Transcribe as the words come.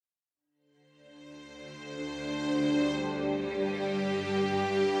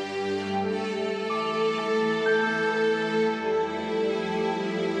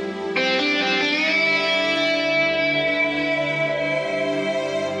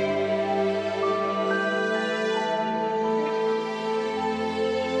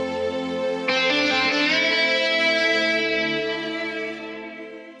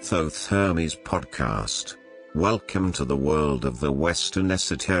Thoth Hermes podcast. Welcome to the world of the Western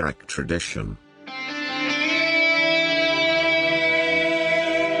esoteric tradition.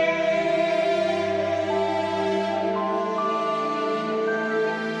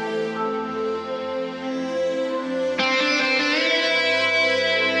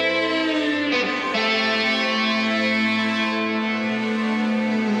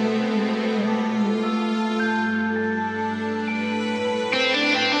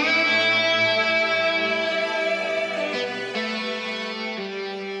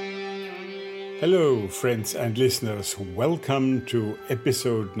 Hello, friends and listeners. Welcome to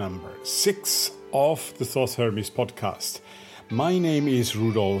episode number 6 of the Thoth Hermes podcast. My name is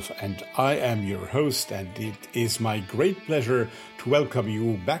Rudolf and I am your host, and it is my great pleasure to welcome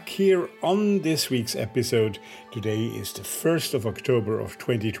you back here on this week's episode. Today is the 1st of October of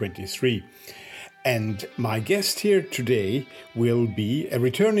 2023. And my guest here today will be a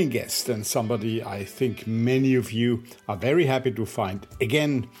returning guest and somebody I think many of you are very happy to find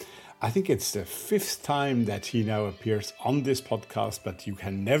again. I think it's the 5th time that he now appears on this podcast, but you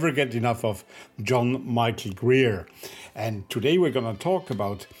can never get enough of John Michael Greer. And today we're going to talk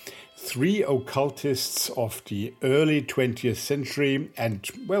about 3 occultists of the early 20th century and,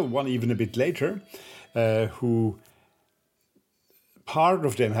 well, one even a bit later, who part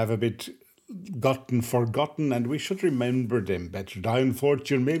of them have a bit gotten forgotten, and we should remember them better. Diane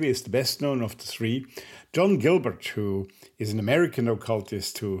Fortune maybe is the best known of the 3. John Gilbert, who is an American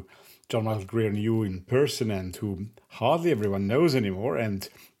occultist who John Michael Greer knew in person and who hardly everyone knows anymore, and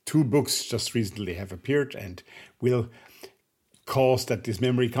 2 books just recently have appeared and will cause that this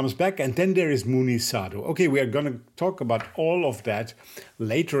memory comes back. And then there is Muni Sadhu. Okay, we are going to talk about all of that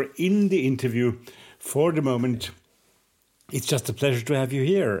later in the interview. For the moment, it's just a pleasure to have you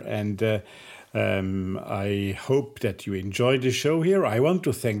here, and I hope that you enjoyed the show here. I want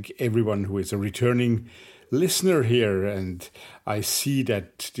to thank everyone who is a returning listener here, and I see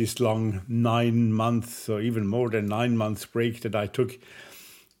that this long 9 months or even more than 9 months break that I took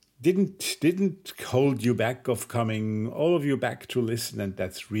didn't hold you back of coming, all of you back to listen, and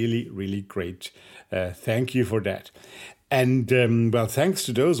that's really, really great. Thank you for that. And well, thanks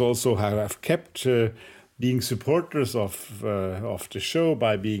to those also who have kept being supporters of the show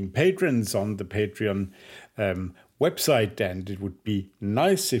by being patrons on the Patreon website, and it would be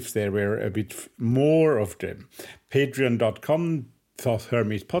nice if there were a bit more of them. Patreon.com, Thoth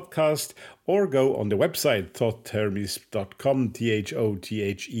Hermes Podcast, or go on the website, thothhermes.com,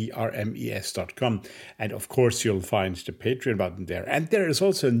 THOTHERMES.com. And of course, you'll find the Patreon button there. And there is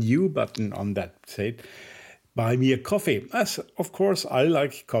also a new button on that site, Buy Me a Coffee. As of course, I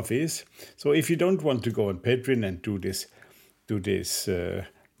like coffees. So if you don't want to go on Patreon and do this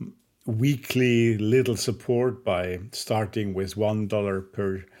weekly little support by starting with $1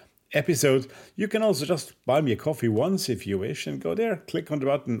 per episode, you can also just buy me a coffee once if you wish and go there, click on the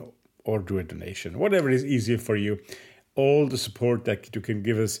button, or do a donation. Whatever is easier for you. All the support that you can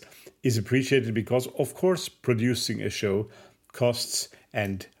give us is appreciated because, of course, producing a show costs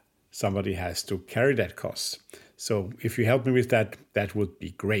and somebody has to carry that cost. So if you help me with that, that would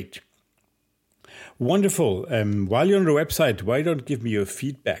be great. Wonderful. While you're on the website, why don't give me your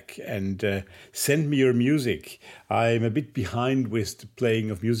feedback and send me your music? I'm a bit behind with the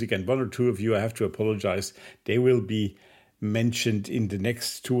playing of music, and 1 or 2 of you, I have to apologize. They will be mentioned in the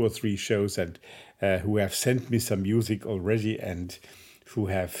next 2 or 3 shows, and who have sent me some music already and who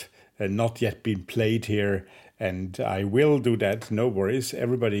have not yet been played here. And I will do that, no worries.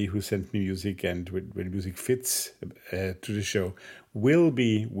 Everybody who sent me music and when music fits to the show will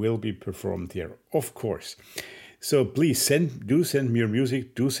be performed here, of course. So please send me your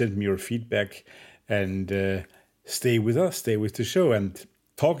music, do send me your feedback, and stay with us, stay with the show. And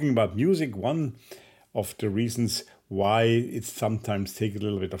talking about music, one of the reasons why it sometimes takes a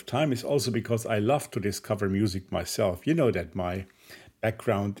little bit of time is also because I love to discover music myself. You know that my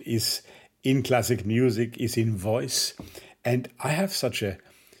background is in classic music, is in voice, and I have such a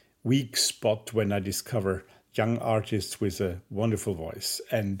weak spot when I discover young artists with a wonderful voice.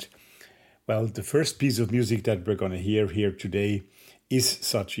 And well, the first piece of music that we're going to hear here today is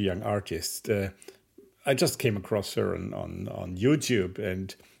such a young artist. I just came across her on YouTube,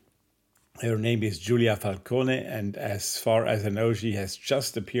 and her name is Giulia Falcone, and as far as I know, she has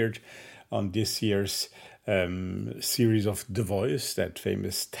just appeared on this year's series of The Voice, that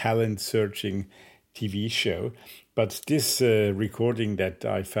famous talent-searching TV show. But this recording that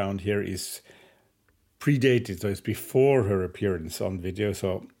I found here is predated, so it's before her appearance on video.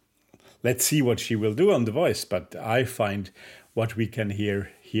 So let's see what she will do on The Voice. But I find what we can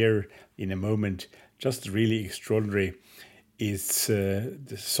hear here in a moment just really extraordinary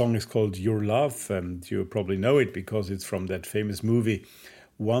The song is called Your Love, and you probably know it because it's from that famous movie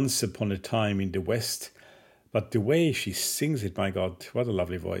Once Upon a Time in the West. But the way she sings it, my God, what a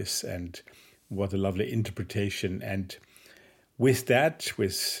lovely voice and what a lovely interpretation. And with that,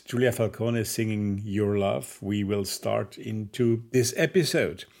 with Julia Falcone singing Your Love, we will start into this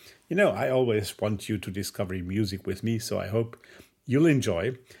episode. You know, I always want you to discover music with me, so I hope you'll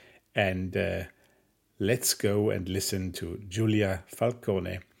enjoy. And let's go and listen to Julia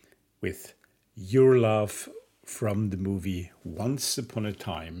Falcone with Your Love from the movie Once Upon a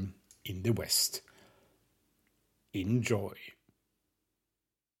Time in the West. Enjoy.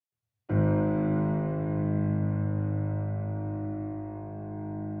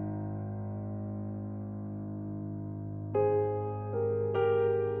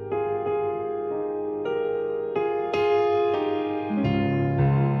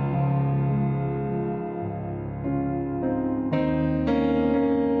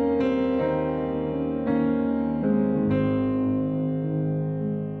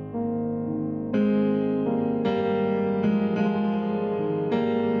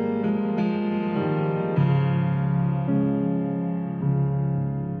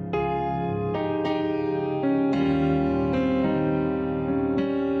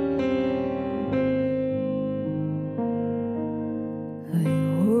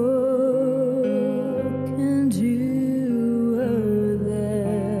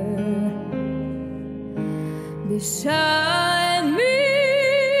 Beside me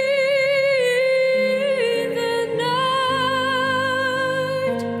the night,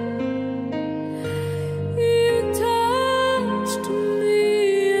 you touched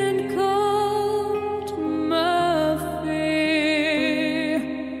me and calmed my fear,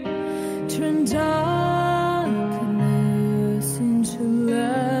 turned darkness into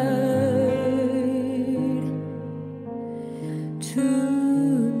light.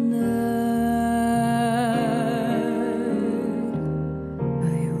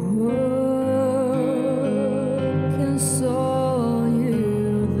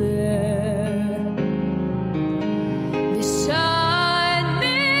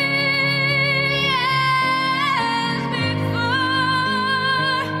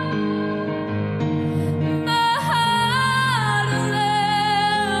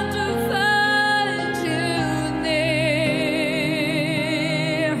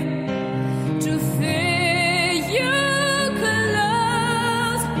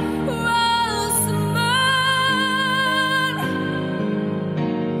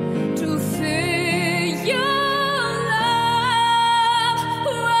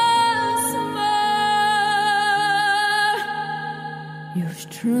 Your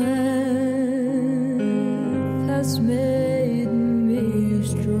strength has made me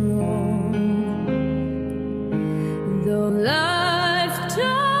strong, though life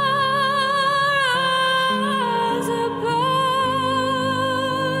tore us apart.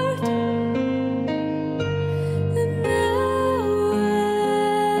 And now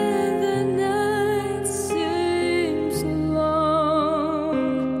when the night seems long,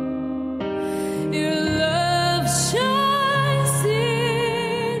 your love shines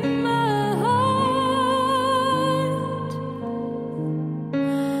in my heart.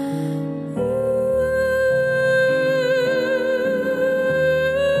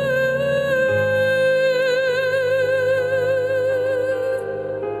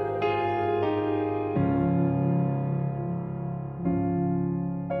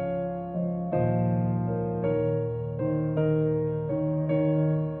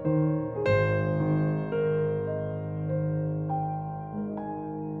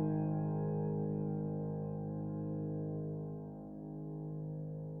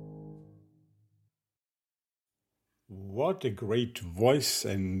 What a great voice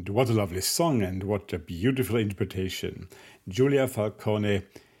and what a lovely song and what a beautiful interpretation. Julia Falcone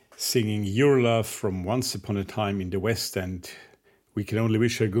singing Your Love from Once Upon a Time in the West, and we can only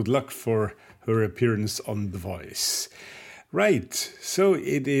wish her good luck for her appearance on The Voice. Right, so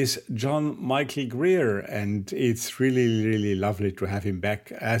it is John Michael Greer, and it's really, really lovely to have him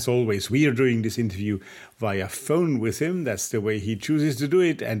back. As always, we are doing this interview via phone with him. That's the way he chooses to do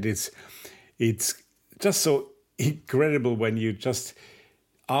it, and it's just so incredible when you just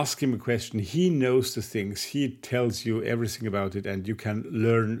ask him a question. He knows the things, he tells you everything about it, and you can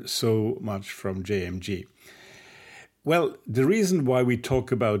learn so much from JMG. Well, the reason why we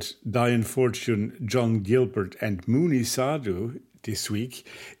talk about Diane Fortune, John Gilbert and Mooney Sadhu this week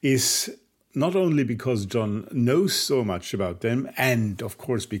is not only because John knows so much about them, and of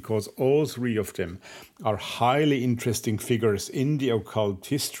course because all three of them are highly interesting figures in the occult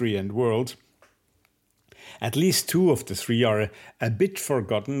history and world, at least two of the three are a bit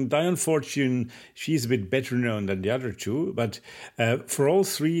forgotten. Diane Fortune, she's a bit better known than the other two, but for all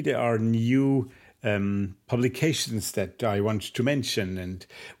three, there are new publications that I want to mention, and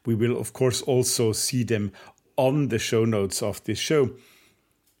we will, of course, also see them on the show notes of this show.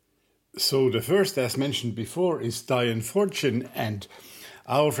 So the first, as mentioned before, is Diane Fortune, and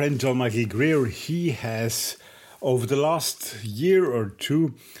our friend John Michael Greer, he has, over the last year or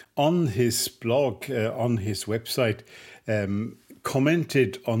two, on his blog, on his website,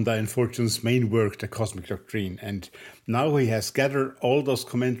 commented on Diane Fortune's main work, The Cosmic Doctrine. And now he has gathered all those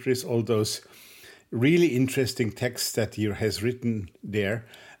commentaries, all those really interesting texts that he has written there,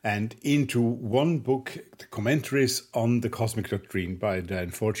 and into one book, the commentaries on the Cosmic Doctrine by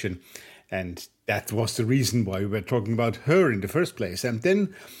Diane Fortune. And that was the reason why we were talking about her in the first place. And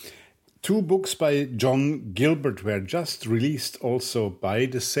then two books by John Gilbert were just released also by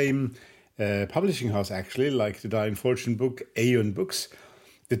the same publishing house, actually, like the Diane Fortune book, Aeon Books.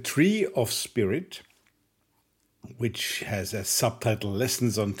 The Tree of Spirit, which has a subtitle,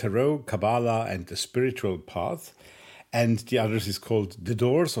 Lessons on Tarot, Kabbalah, and the Spiritual Path. And the others is called The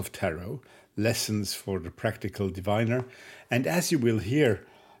Doors of Tarot, Lessons for the Practical Diviner. And as you will hear,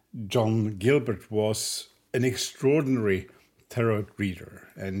 John Gilbert was an extraordinary tarot reader.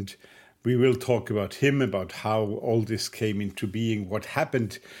 And we will talk about him, about how all this came into being, what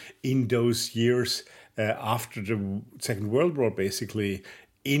happened in those years after the Second World War, basically,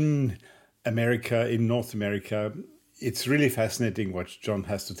 in America, in North America. It's really fascinating what John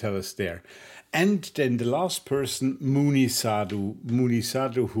has to tell us there. And then the last person, Muni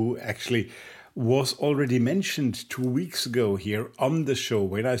Sadhu, who actually was already mentioned 2 weeks ago here on the show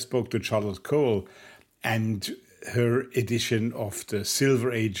when I spoke to Charlotte Cole and her edition of the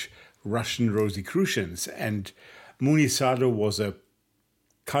Silver Age Russian Rosicrucians. And Muni Sadhu was a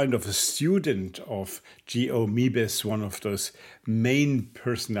kind of a student of G.O. Mibes, one of those main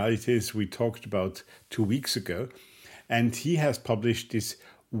personalities we talked about 2 weeks ago. And he has published this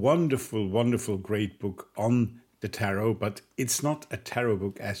wonderful, wonderful, great book on the tarot, but it's not a tarot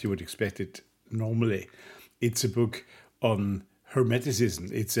book as you would expect it normally. It's a book on Hermeticism.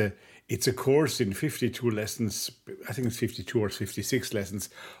 It's a course in 52 lessons, I think it's 52 or 56 lessons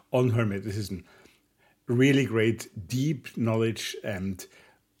on Hermeticism. Really great, deep knowledge, and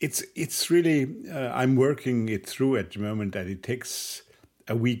it's really, I'm working it through at the moment, and it takes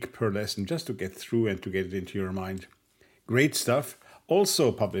a week per lesson just to get through and to get it into your mind. Great stuff.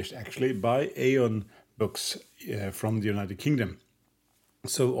 Also published actually by Aeon Books from the United Kingdom.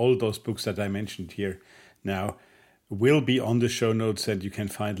 So all those books that I mentioned here now will be on the show notes, and you can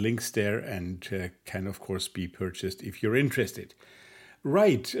find links there and can of course be purchased if you're interested.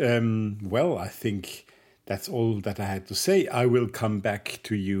 Right. Well, I think that's all that I had to say. I will come back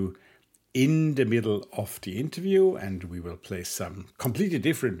to you in the middle of the interview, and we will play some completely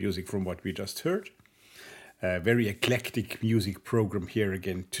different music from what we just heard. A very eclectic music program here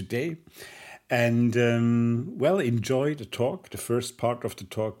again today. And, well, enjoy the talk, the first part of the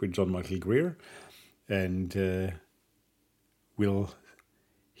talk with John Michael Greer. And we'll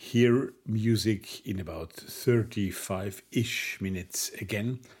hear music in about 35-ish minutes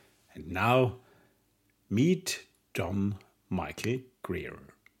again. And now, meet John Michael Greer.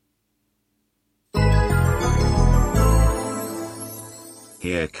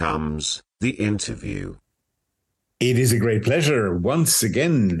 Here comes the interview. It is a great pleasure once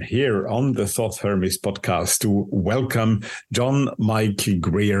again here on the Thoth Hermes podcast to welcome John Michael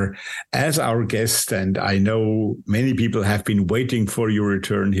Greer as our guest. And I know many people have been waiting for your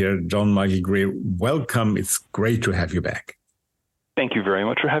return here. John Michael Greer, welcome. It's great to have you back. Thank you very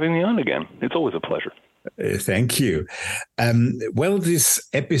much for having me on again. It's always a pleasure. Thank you. Well, this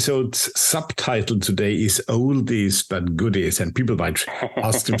episode's subtitle today is Oldies but Goodies, and people might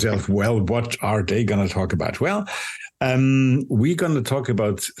ask themselves, well, what are they going to talk about? Well, we're going to talk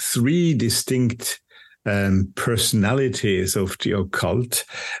about three distinct personalities of the occult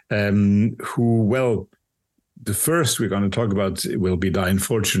who, well, the first we're going to talk about will be Diane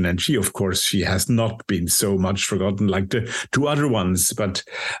Fortune, and she has not been so much forgotten like the two other ones, but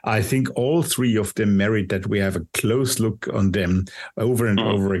I think all three of them merit that we have a close look on them over and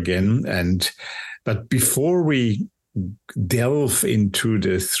over again. But before we delve into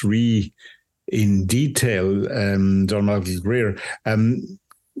the three in detail, John Michael Greer,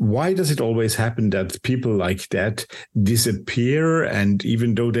 why does it always happen that people like that disappear? And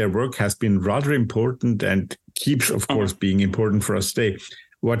even though their work has been rather important and keeps, of course, being important for us today,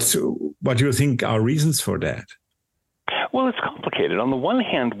 what do you think are reasons for that? Well, it's complicated. On the one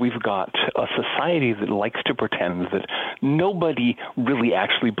hand, we've got a society that likes to pretend that nobody really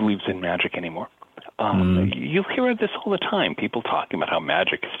actually believes in magic anymore. You'll hear this all the time, people talking about how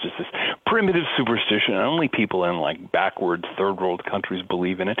magic is just this primitive superstition, and only people in like backwards third world countries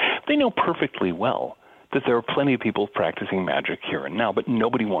believe in it. They know perfectly well that there are plenty of people practicing magic here and now, but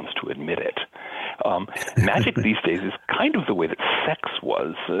nobody wants to admit it. Magic these days is kind of the way that sex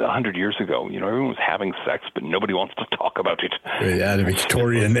was 100 years ago. Everyone was having sex, but nobody wants to talk about it. Yeah, the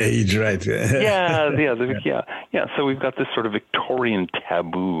Victorian age, right? Yeah. So we've got this sort of Victorian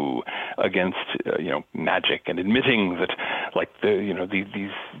taboo against magic, and admitting that like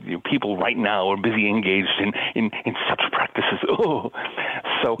these people right now are busy engaged in such practices.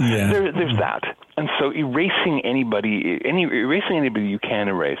 There's that. And so erasing anybody you can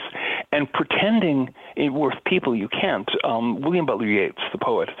erase, and pretending worth people you can't. William Butler Yeats, the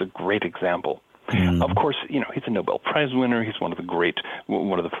poet, is a great example. Of course, he's a Nobel Prize winner. He's one of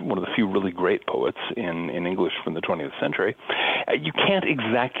the few really great poets in English from the 20th century. You can't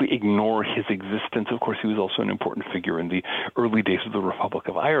exactly ignore his existence. Of course, he was also an important figure in the early days of the Republic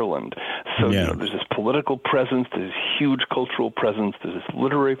of Ireland. So there's this political presence, there's this huge cultural presence, there's this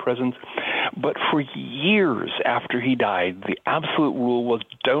literary presence. But for years after he died, the absolute rule was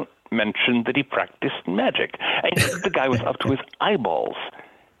don't mention that he practiced magic. And the guy was up to his eyeballs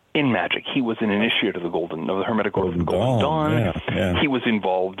in magic. He was an initiate of the Hermetic Order of the Golden Dawn. Yeah. He was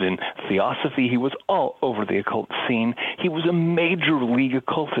involved in theosophy. He was all over the occult scene. He was a major league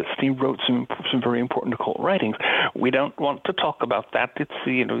occultist. He wrote some very important occult writings. We don't want to talk about that. It's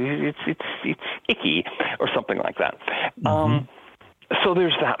it's icky or something like that. So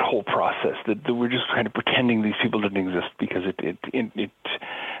there's that whole process that we're just kind of pretending these people didn't exist because it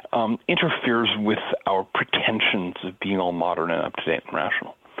interferes with our pretensions of being all modern and up to date and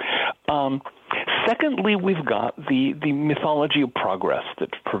rational. Secondly, we've got the mythology of progress that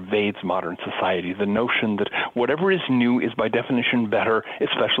pervades modern society, the notion that whatever is new is by definition better,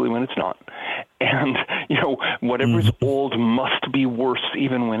 especially when it's not. And, whatever is old must be worse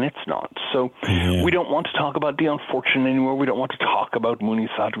even when it's not. So we don't want to talk about the unfortunate anymore. We don't want to talk about Muni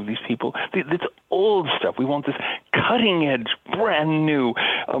Sadhu, these people. It's old stuff. We want this cutting edge, brand new,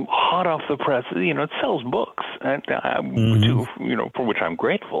 hot off the press. It sells books, and, for which I'm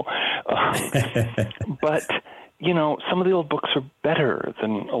grateful. But, some of the old books are better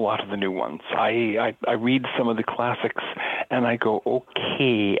than a lot of the new ones. I read some of the classics and I go,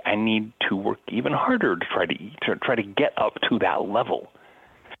 okay, I need to work even harder to try to get up to that level.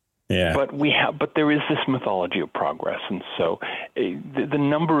 Yeah. But there is this mythology of progress, and so the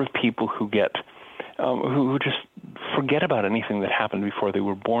number of people who get who just forget about anything that happened before they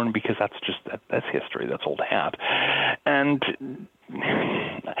were born, because that's history, that's old hat. And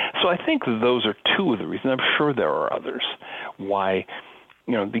so I think those are two of the reasons. I'm sure there are others why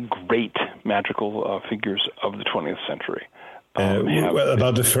the great magical figures of the 20th century.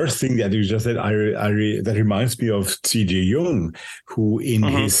 About the first thing that you just said, that reminds me of C.J. Jung, who in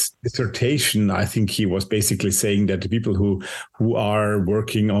his dissertation, I think he was basically saying that the people who are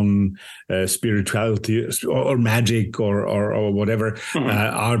working on spirituality or magic or whatever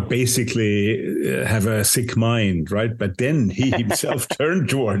are basically have a sick mind, right? But then he himself turned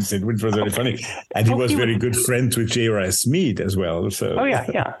towards it, which was very funny. And he was very good friends with J.R.S. Mead as well. So. Oh,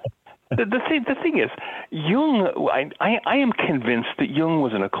 yeah. The thing is, Jung, I am convinced that Jung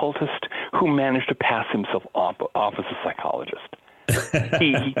was an occultist who managed to pass himself off as a psychologist.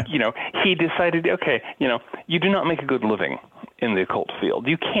 He decided, okay, you do not make a good living in the occult field.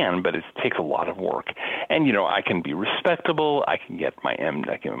 You can, but it takes a lot of work. And I can be respectable. I can get my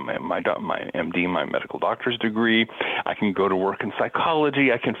MD, my medical doctor's degree. I can go to work in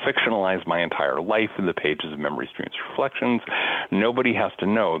psychology. I can fictionalize my entire life in the pages of Memories, Dreams, Reflections. Nobody has to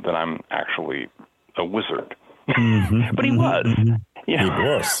know that I'm actually a wizard. But he was. He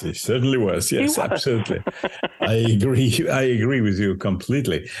was. He certainly was. Yes, absolutely. I agree with you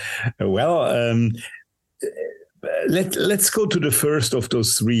completely. Well, let's go to the first of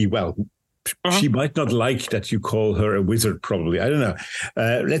those three. Well, she might not like that you call her a wizard, probably. I don't know.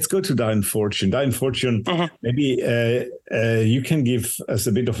 Let's go to Diane Fortune. Diane Fortune, maybe you can give us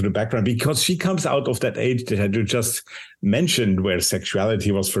a bit of the background, because she comes out of that age that you just mentioned, where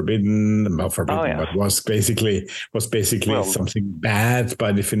sexuality was forbidden, but was basically something bad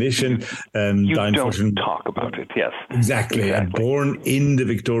by definition. You Diane don't Fortune, talk about it, yes. Exactly. And born in the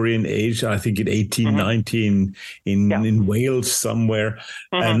Victorian age, I think in 1819 in Wales somewhere.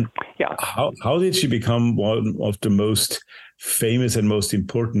 And how did she become one of the most famous and most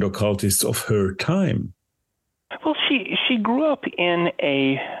important occultists of her time? Well, she grew up in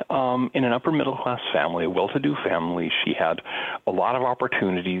an upper middle class family, a well-to-do family. She had a lot of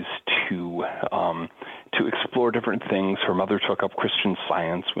opportunities to explore different things. Her mother took up Christian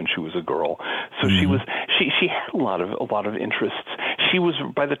Science when she was a girl, so she had a lot of interests. She was,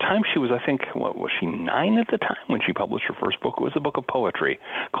 by the time she was, I think, what was she, 9 at the time when she published her first book? It was a book of poetry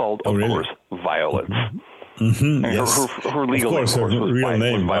called, of course, Violets. Mm-hmm, and yes. her legal name, of course, was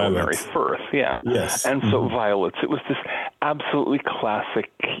Violet Mary Firth. Yeah. Yes. And so Violets, it was this absolutely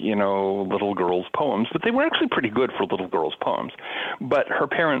classic, little girls' poems, but they were actually pretty good for little girls' poems. But her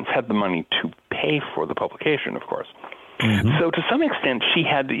parents had the money to pay for the publication, of course. Mm-hmm. So to some extent, she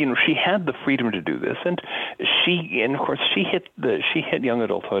had the freedom to do this, and of course, she hit young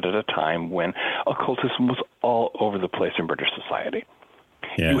adulthood at a time when occultism was all over the place in British society.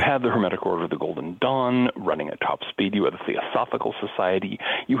 Yeah. You had the Hermetic Order of the Golden Dawn running at top speed. You had the Theosophical Society.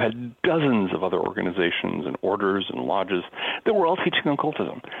 You had dozens of other organizations and orders and lodges that were all teaching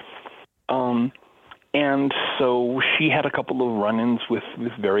occultism. And so she had a couple of run-ins with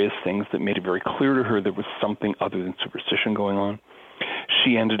various things that made it very clear to her there was something other than superstition going on.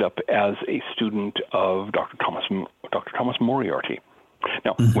 She ended up as a student of Dr. Thomas Moriarty.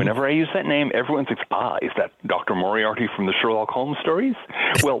 Now, whenever I use that name, everyone thinks, is that Dr. Moriarty from the Sherlock Holmes stories?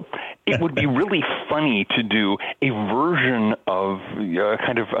 Well, it would be really funny to do a version of a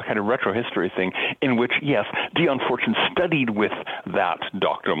kind of retro history thing in which, yes, Dion Fortune studied with that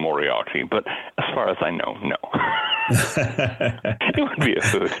Dr. Moriarty, but as far as I know, no. It would be a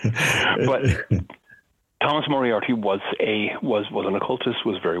hoot. But Thomas Moriarty was an occultist,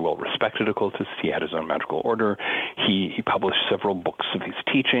 was a very well respected occultist. He had his own magical order. He published several books of his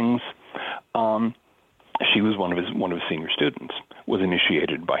teachings. She was one of his senior students. Was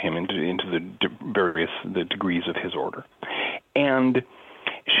initiated by him into the degrees of his order, and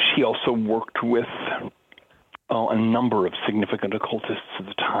she also worked with a number of significant occultists at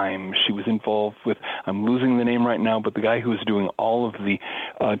the time. She was involved with, I'm losing the name right now, but the guy who was doing all of the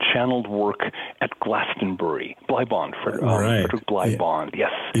channeled work at Glastonbury, Bleibond, Frederick Bleibond.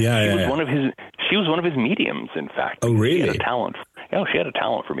 Yes. She was one of his mediums, in fact. Oh, really? She had a talent. She had a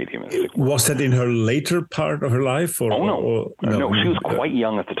talent for mediumistic work. Was that in her later part of her life? No, she was quite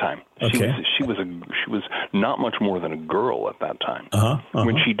young at the time. Okay. She was not much more than a girl at that time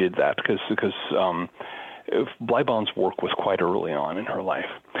when she did that, because Bleibond's work was quite early on in her life.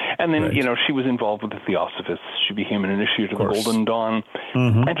 And then, she was involved with the Theosophists. She became an initiate of the Golden Dawn.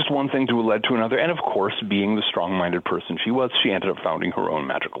 Mm-hmm. And just one thing led to another. And, of course, being the strong-minded person she was, she ended up founding her own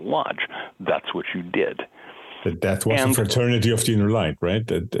magical lodge. That's what you did. That was the Fraternity of the Inner Light, right?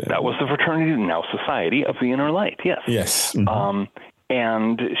 That was the Fraternity, now Society of the Inner Light, yes. Yes. Mm-hmm.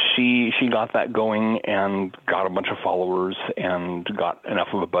 And she got that going and got a bunch of followers and got enough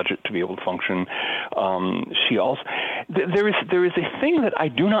of a budget to be able to function. She also there is a thing that I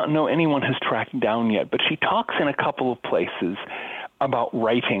do not know anyone has tracked down yet, but she talks in a couple of places about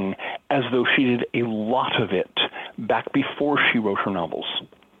writing as though she did a lot of it back before she wrote her novels.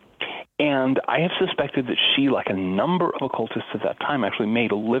 And I have suspected that she, like a number of occultists at that time, actually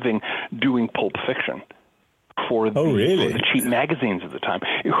made a living doing pulp fiction for the cheap magazines of the time.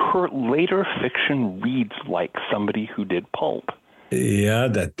 Her later fiction reads like somebody who did pulp. Yeah,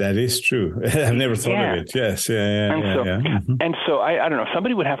 that is true. I've never thought of it. Yes, And so I don't know.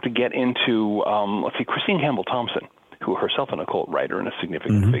 Somebody would have to get into, let's see, Christine Campbell Thompson, who herself an occult writer and a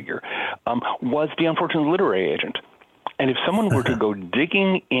significant figure, was Dion Fortune's literary agent. And if someone were to go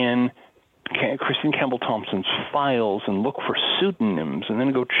digging in Christine Campbell Thompson's files and look for pseudonyms and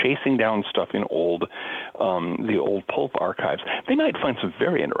then go chasing down stuff in the old pulp archives, they might find some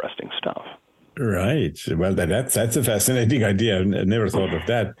very interesting stuff. Right. Well, that's a fascinating idea. I never thought of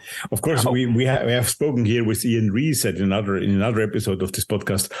that. Of course, we have spoken here with Ian Rees in another episode of this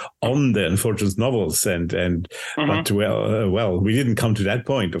podcast on the Unfortunate novels, but we didn't come to that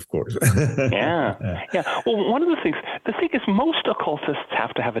point, of course. Yeah. Well, one of the thing is most occultists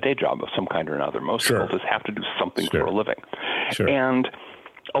have to have a day job of some kind or another. Most occultists have to do something for a living, and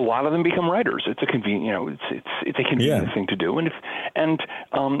a lot of them become writers. It's a convenient, it's a convenient thing to do. And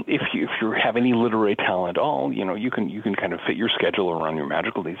if you have any literary talent at all, you can kind of fit your schedule around your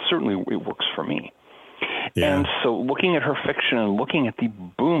magical days. Certainly, it works for me. Yeah. And so, looking at her fiction and looking at the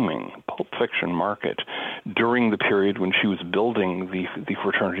booming pulp fiction market during the period when she was building the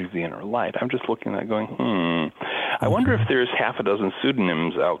Fraternity of the Inner Light, I'm just looking at that going, I wonder if there's half a dozen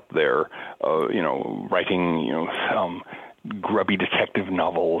pseudonyms out there, writing, grubby detective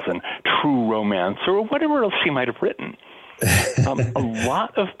novels and true romance or whatever else she might have written. A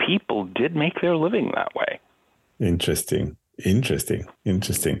lot of people did make their living that way. Interesting.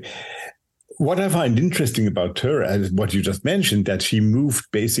 What I find interesting about her, as what you just mentioned, that she moved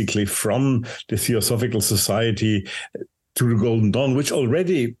basically from the Theosophical Society to the Golden Dawn, which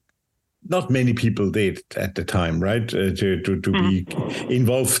already not many people did at the time, right? To be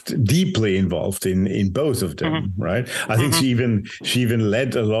deeply involved in both of them, right? I think she even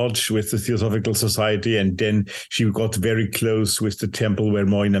led a lodge with the Theosophical Society, and then she got very close with the temple where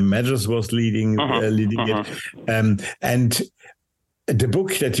Moina Meadows was leading it, and. The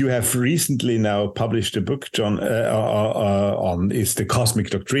book that you have recently now published a book, John, on is the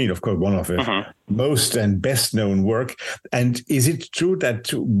Cosmic Doctrine, of course, one of the most and best known work. And is it true that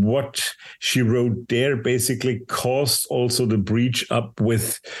what she wrote there basically caused also the breach up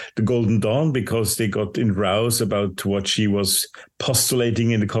with the Golden Dawn because they got enroused about what she was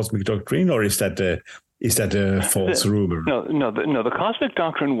postulating in the Cosmic Doctrine, or is that a false rumor? No. The Cosmic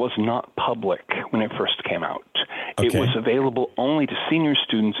Doctrine was not public when it first came out. Okay. It was available only to senior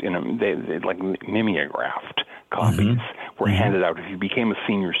students they like mimeographed copies were handed out. If you became a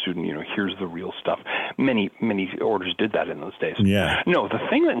senior student, here's the real stuff. Many orders did that in those days. Yeah. No, the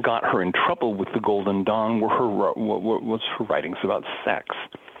thing that got her in trouble with the Golden Dawn was her writings about sex.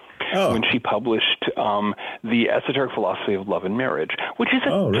 When she published The Esoteric Philosophy of Love and Marriage, which is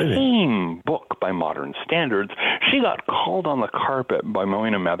a tame book by modern standards. She got called on the carpet by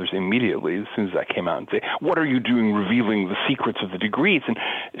Moina Mathers immediately as soon as that came out and say, "What are you doing revealing the secrets of the degrees?" And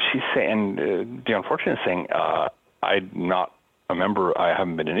she's saying, the unfortunate is saying, "I'm not a member. I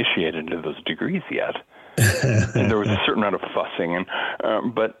haven't been initiated into those degrees yet." And there was a certain amount of fussing,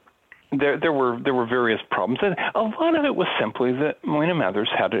 but there were various problems, and a lot of it was simply that Moina Mathers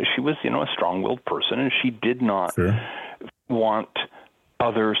she was a strong-willed person, and she did not want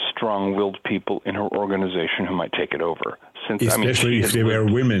other strong-willed people in her organization who might take it over. Especially if they were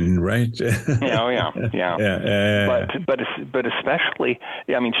women, right? Yeah. But especially,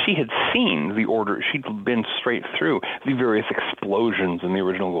 she had seen the order. She'd been straight through the various explosions in the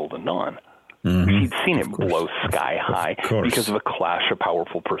original Golden Dawn. She'd seen it blow sky high because of a clash of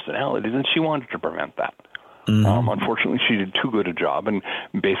powerful personalities, and she wanted to prevent that. Unfortunately, she did too good a job and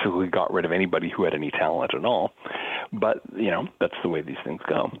basically got rid of anybody who had any talent at all. But, that's the way these things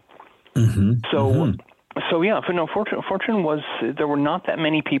go. So yeah, Fortune was, there were not that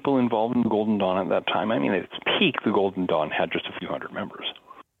many people involved in the Golden Dawn at that time. At its peak, the Golden Dawn had just a few hundred members.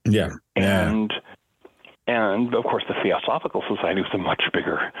 And, of course, the Theosophical Society was a much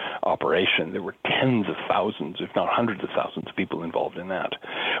bigger operation. There were tens of thousands, if not hundreds of thousands of people involved in that.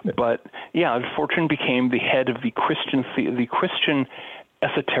 But, Fortune became the head of the Christian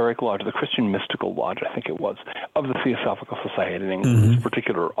Esoteric Lodge, the Christian Mystical Lodge, I think it was, of the Theosophical Society in England, this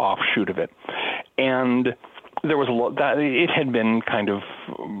particular offshoot of it. And there was a lot that it had been kind of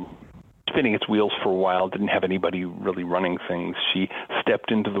spinning its wheels for a while, didn't have anybody really running things. She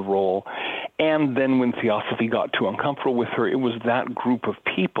stepped into the role. And then when Theosophy got too uncomfortable with her, it was that group of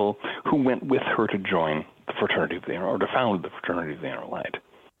people who went with her to join the Fraternity of the Inner, or to found the Fraternity of the Inner Light.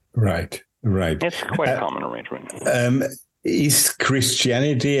 Right. It's quite a common arrangement. Is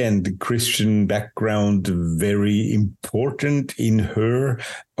Christianity and the Christian background very important in her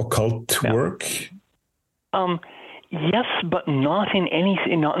occult work? Yes, but not in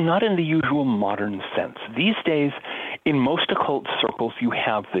the usual modern sense. These days, in most occult circles, you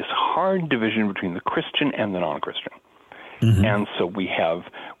have this hard division between the Christian and the non-Christian. And so we have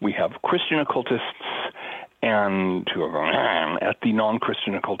Christian occultists and who are going at the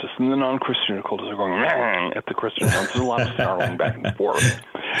non-Christian occultists, and the non-Christian occultists are going at the Christian ones. There's a lot of snarling back and forth.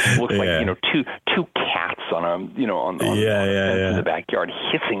 It looks like two cats on the backyard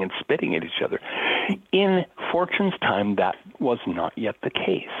hissing and spitting at each other. In Fortune's time, that was not yet the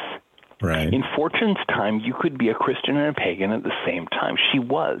case. Right. In Fortune's time, you could be a Christian and a pagan at the same time. She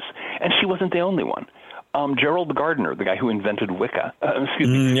was, and she wasn't the only one. Gerald Gardner, the guy who invented Wicca,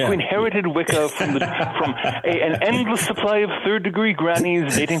 who inherited Wicca from an endless supply of third-degree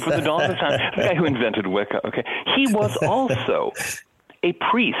grannies dating from the dawn of time. The guy who invented Wicca, he was also a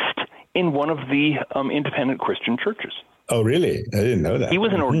priest in one of the independent Christian churches. Oh, really? I didn't know that. He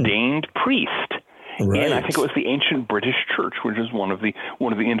was an ordained priest. Right. And I think it was the Ancient British Church, which is one of the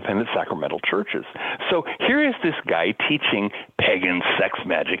independent sacramental churches. So here is this guy teaching pagan sex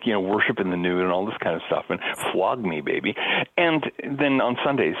magic, worship in the nude and all this kind of stuff, and flog me, baby. And then on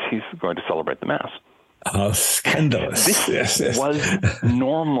Sundays, he's going to celebrate the Mass. Oh, scandalous. This was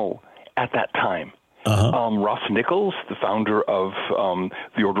normal at that time. Ross Nichols, the founder of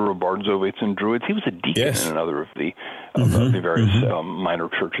the Order of Bards, Ovates, and Druids, he was a deacon in another of the various minor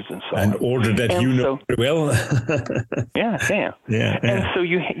churches and so on. An order that very well. And so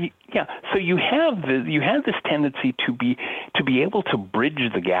you have this tendency to be able to bridge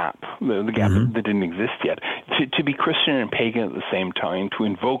the gap that didn't exist yet, to be Christian and pagan at the same time, to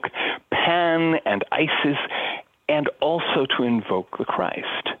invoke Pan and Isis, and also to invoke the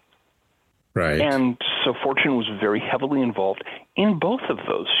Christ. Right. And so Fortune was very heavily involved in both of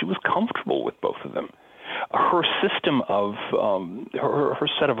those. She was comfortable with both of them. Her system of her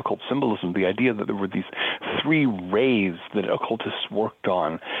set of occult symbolism, the idea that there were these three rays that occultists worked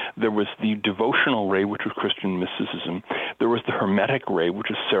on. There was the devotional ray, which was Christian mysticism. There was the hermetic ray, which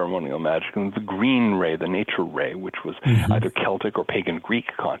was ceremonial magic, and the green ray, the nature ray, which was either Celtic or pagan Greek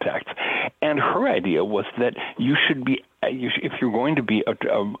contacts. And her idea was that you should be, if you're going to be a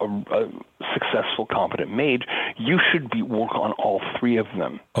successful, competent mage, you should work on all three of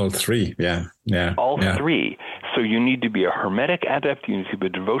them. All three, yeah. All three. So you need to be a hermetic adept, you need to be a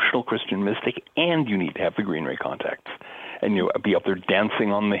devotional Christian mystic, and you need to have the green ray contacts. And you be up there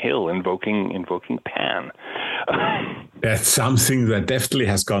dancing on the hill, invoking Pan. That's something that definitely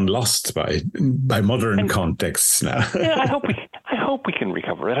has gone lost by modern contexts now. Yeah, I hope we can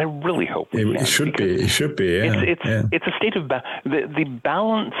recover it. I really hope we can. It should be. It should be. Yeah. It's a state of the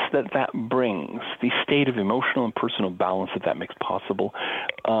balance that brings, the state of emotional and personal balance that makes possible.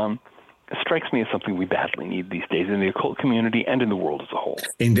 Strikes me as something we badly need these days in the occult community and in the world as a whole.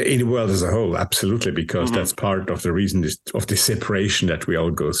 In the world as a whole, absolutely, because that's part of the reason of the separation that we all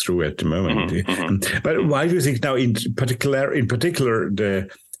go through at the moment. But why do you think now, in particular, the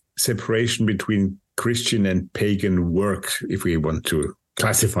separation between Christian and pagan work, if we want to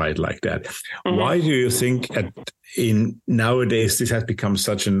classify it like that, why do you think in nowadays this has become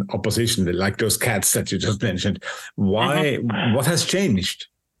such an opposition, like those cats that you just mentioned? Why? What has changed?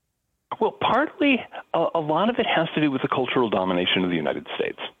 Well, partly, a lot of it has to do with the cultural domination of the United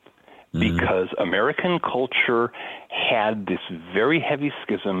States, because American culture had this very heavy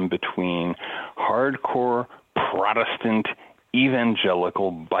schism between hardcore Protestant,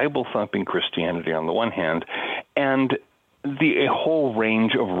 evangelical, Bible-thumping Christianity on the one hand, and a whole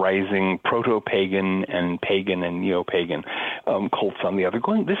range of rising proto-pagan and pagan and neo-pagan cults on the other.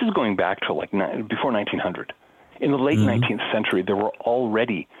 This is going back to like before 1900. In the late 19th century, there were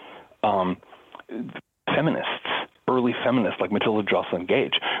already feminists, early feminists like Matilda Jocelyn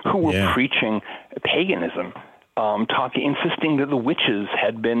Gage, who were preaching paganism, insisting that the witches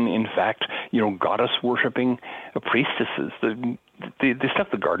had been, in fact, goddess-worshipping priestesses. The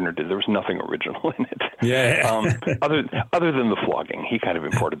stuff the Gardner did, there was nothing original in it. Other than the flogging, he kind of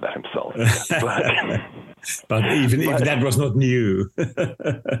imported that himself. But even that was not new.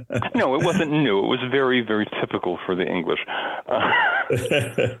 No, it wasn't new. It was very, very typical for the English.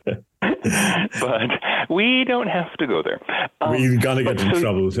 But we don't have to go there. We're going to get in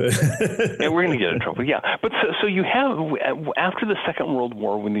trouble. Yeah, we're going to get in trouble, yeah. But so you have, after the Second World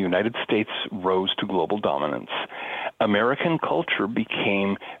War, when the United States rose to global dominance, American culture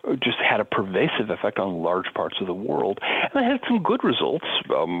had a pervasive effect on large parts of the world, and it had some good results.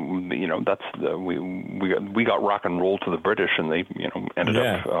 We got rock and roll to the British, and they ended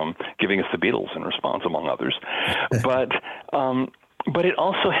up giving us the Beatles in response, among others. But it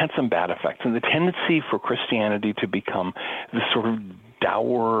also had some bad effects, and the tendency for Christianity to become this sort of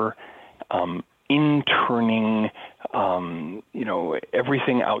dour, interning,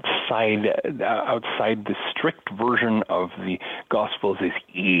 everything outside the strict version of the Gospels is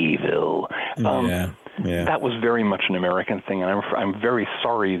evil. That was very much an American thing, and I'm very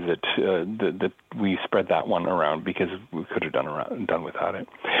sorry that we spread that one around, because we could have done without it.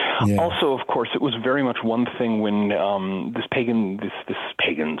 Yeah. Also, of course, it was very much one thing when this pagan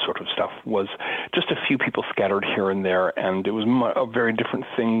sort of stuff was just a few people scattered here and there, and it was a very different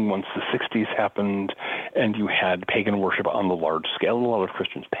thing once the 60s happened, and you had pagan worship on the large scale. A lot of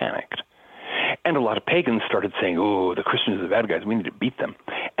Christians panicked. And a lot of pagans started saying, oh, the Christians are the bad guys, we need to beat them.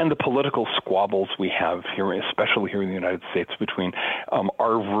 And the political squabbles we have here, especially here in the United States, between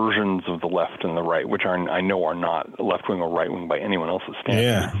our versions of the left and the right, which I know are not left-wing or right-wing by anyone else's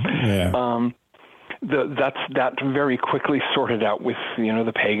standard. That very quickly sorted out with,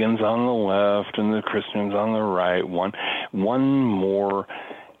 the pagans on the left and the Christians on the right. One more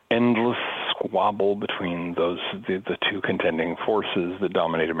endless squabble between the two contending forces that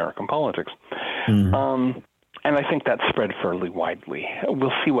dominate American politics. And I think that spread fairly widely.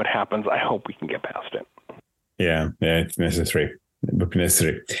 We'll see what happens. I hope we can get past it. Yeah, it's necessary. It would be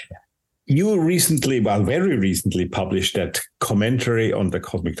necessary. You very recently published that commentary on the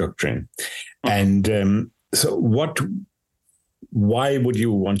cosmic doctrine. And so why would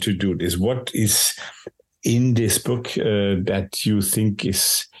you want to do this? What is in this book that you think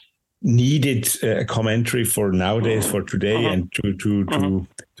is needed a commentary for nowadays, for today, and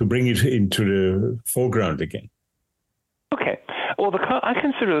to bring it into the foreground again? Okay. Well, I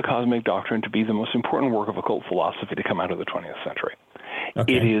consider the cosmic doctrine to be the most important work of occult philosophy to come out of the 20th century.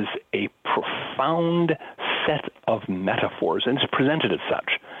 Okay. It is a profound set of metaphors, and it's presented as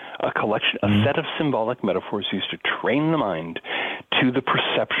such, a collection, a set of symbolic metaphors used to train the mind to the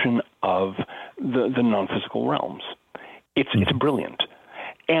perception of the non-physical realms. It's brilliant.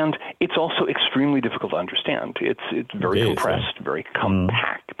 And it's also extremely difficult to understand. It's very compressed, very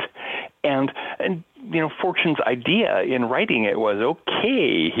compact. And Fortune's idea in writing it was,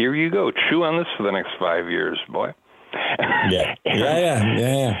 okay, here you go, chew on this for the next 5 years, boy. Yeah.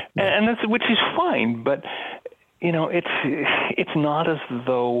 And that's, which is fine, but it's not as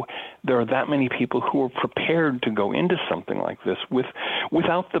though there are that many people who are prepared to go into something like this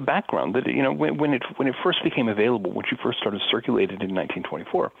without the background that when it first became available, when she first started circulated in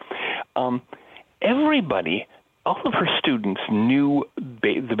 1924, everybody. All of her students knew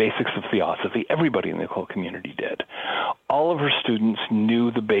the basics of theosophy. Everybody in the occult community did. All of her students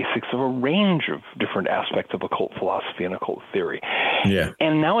knew the basics of a range of different aspects of occult philosophy and occult theory. Yeah.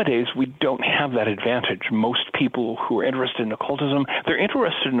 And nowadays, we don't have that advantage. Most people who are interested in occultism, they're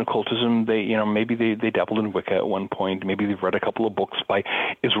interested in occultism. Maybe they dabbled in Wicca at one point. Maybe they've read a couple of books by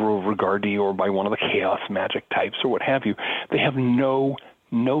Israel Regardie or by one of the chaos magic types or what have you. They have no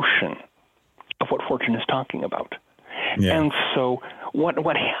notion of what Fortune is talking about. Yeah. And so what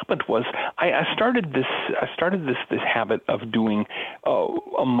happened was I started this habit of doing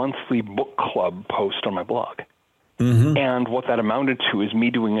a monthly book club post on my blog. Mm-hmm. And what that amounted to is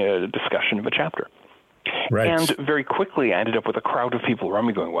me doing a discussion of a chapter. Right. And very quickly I ended up with a crowd of people around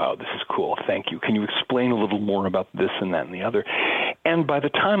me going, wow, this is cool. Thank you. Can you explain a little more about this and that and the other? And by the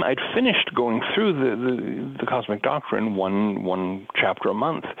time I'd finished going through the Cosmic Doctrine, one chapter a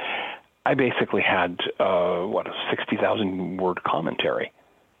month, I basically had a 60,000 word commentary.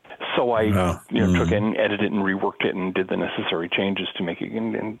 So I took it and edited it and reworked it and did the necessary changes to make it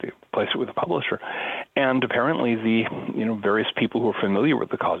and place it with the publisher. And apparently the various people who are familiar with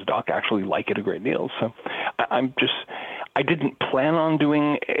the CosDoc actually like it a great deal. So I didn't plan on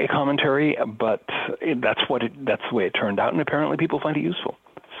doing a commentary, but that's the way it turned out, and apparently people find it useful.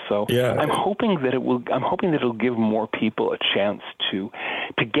 So I'm hoping that it'll give more people a chance to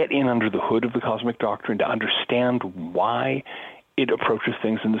get in under the hood of the Cosmic Doctrine, to understand why it approaches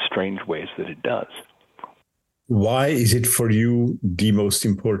things in the strange ways that it does. Why is it for you the most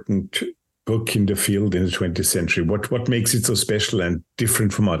important book in the field in the 20th century? What makes it so special and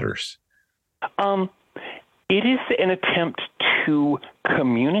different from others? It is an attempt to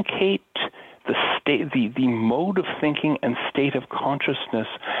communicate the mode of thinking and state of consciousness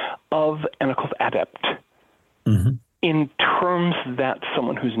of an occult adept in terms that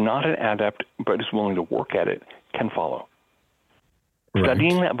someone who's not an adept but is willing to work at it can follow. Right.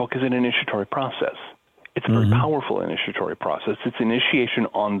 Studying that book is an initiatory process. It's a very powerful initiatory process. It's initiation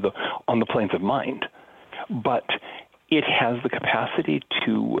on the planes of mind, but it has the capacity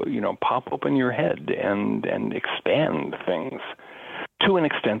to pop open your head and expand things to an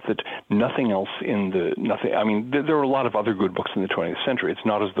extent that nothing else there are a lot of other good books in the 20th century. It's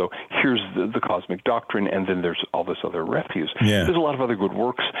not as though here's the Cosmic Doctrine and then there's all this other refuse. Yeah. There's a lot of other good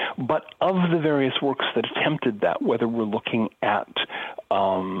works, but of the various works that attempted that, whether we're looking at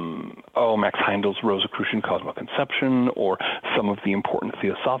Max Heindel's Rosicrucian Cosmoconception or some of the important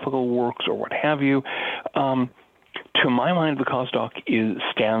theosophical works or what have you, to my mind, the CosDoc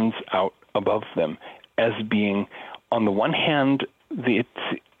stands out above them as being, on the one hand,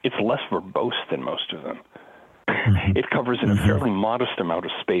 it's less verbose than most of them. It covers in a fairly modest amount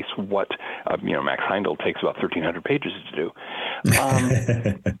of space what Max Heindel takes about 1,300 pages to do,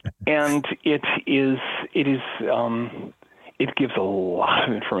 and it gives a lot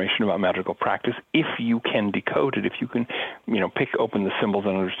of information about magical practice if you can decode it, if you can pick open the symbols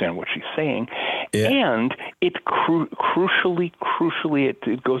and understand what she's saying, and it crucially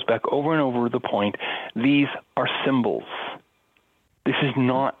it goes back over and over the point: these are symbols. This is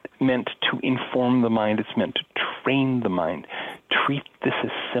not meant to inform the mind. It's meant to train the mind. Treat this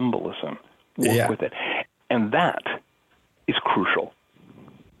as symbolism. Work with it. And that is crucial.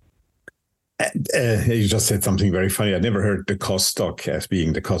 You just said something very funny. I never heard the CosDoc as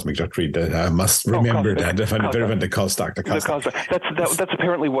being the Cosmic Doctrine. I must remember that. I find it very much the CosDoc. That's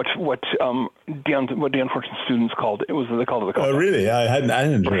apparently what Dion Fortune's students called it. They called it the CosDoc. Oh, really? I hadn't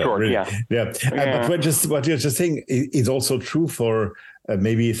heard that. Really. Yeah. But what you're just saying is also true for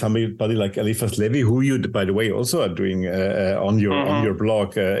maybe somebody like Eliphas Levi, who you, by the way, also are doing on your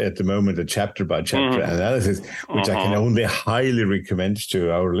blog at the moment, a chapter by chapter analysis, which I can only highly recommend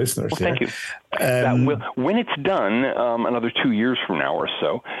to our listeners. Well, thank you. That will, when it's done, another 2 years from now or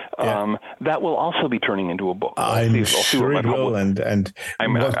so, that will also be turning into a book. I'm sure it will,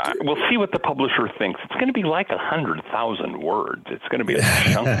 we'll see what the publisher thinks. It's going to be like 100,000 words. It's going to be a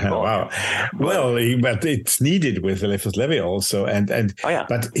chunky book. Wow. Well, but it's needed with Eliphas Levi also,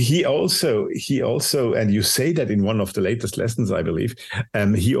 but he also, and you say that in one of the latest lessons, I believe,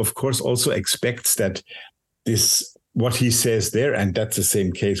 he of course also expects that this. What he says there, and that's the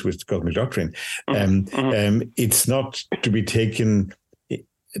same case with cosmic doctrine, it's not to be taken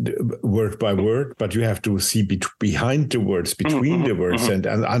word by word, but you have to see behind the words, between the words, and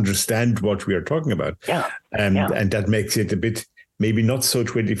understand what we are talking about. And that makes it a bit, maybe not so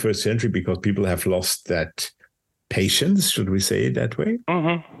 21st century, because people have lost that patience, should we say it that way?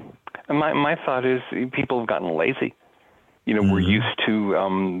 And my thought is people have gotten lazy. You know, we're used to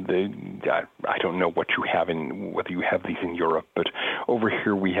I don't know what you have whether you have these in Europe, but over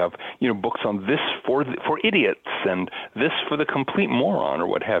here we have, you know, books on this for idiots and this for the complete moron or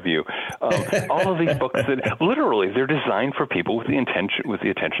what have you. All of these books that literally they're designed for people with the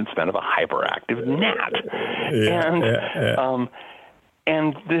attention span of a hyperactive gnat.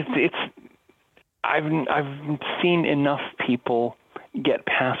 I've seen enough people get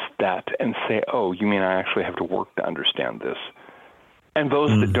past that and say, oh, you mean I actually have to work to understand this? And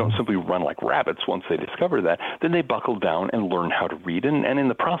those that don't simply run like rabbits once they discover that, then they buckle down and learn how to read and in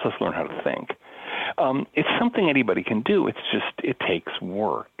the process learn how to think. It's something anybody can do. It's just, it takes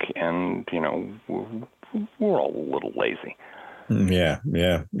work. And, you know, we're all a little lazy. Yeah.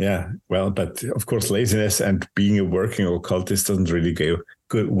 Well, but of course, laziness and being a working occultist doesn't really go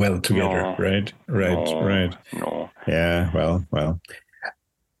well together, right? Right. No. Yeah, well.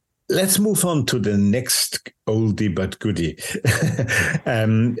 Let's move on to the next oldie but goodie.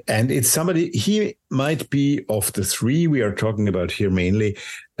 And it's somebody, he might be of the three we are talking about here mainly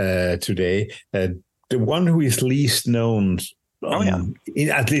today, the one who is least known,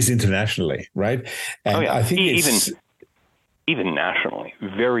 at least internationally, right? And I think even nationally,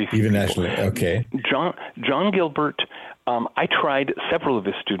 very few even people. Nationally, okay. John Gilbert, several of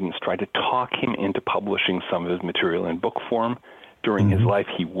his students tried to talk him into publishing some of his material in book form during his life.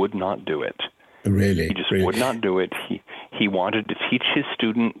 He would not do it. Really? He just would not do it. He wanted to teach his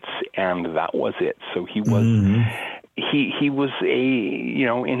students, and that was it. So he was he was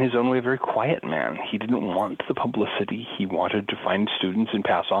in his own way, a very quiet man. He didn't want the publicity. He wanted to find students and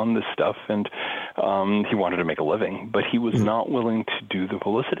pass on this stuff, and he wanted to make a living. But he was not willing to do the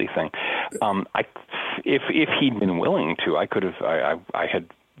publicity thing. If he'd been willing to, I could have. I had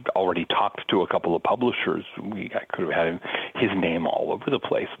already talked to a couple of publishers. I could have had his name all over the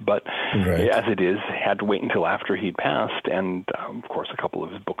place, but as it is, had to wait until after he'd passed, and of course, a couple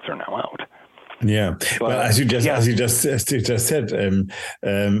of his books are now out. Yeah, well, as you just said,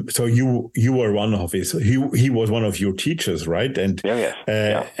 so you were one of his. He was one of your teachers, right? And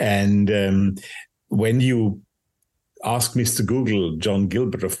and when you ask Mr. Google, John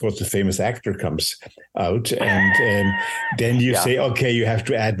Gilbert, of course, the famous actor, comes out, and then you say, okay, you have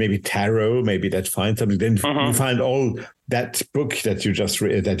to add maybe tarot, maybe that's fine. Something. Then you find all that book that you just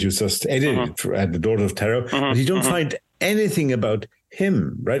read, that you just edited at the Daughter of Tarot, but you don't find anything about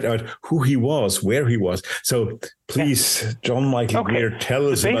him, right? About who he was, where he was. So please, John Michael Greer, tell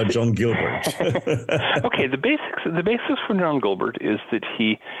us about John Gilbert. Okay, the basics for John Gilbert is that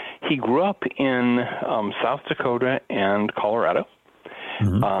he grew up in South Dakota and Colorado.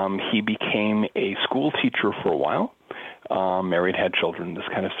 He became a school teacher for a while. Married, had children, this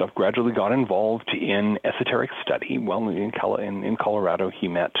kind of stuff. Gradually got involved in esoteric study. Well, in Colorado, he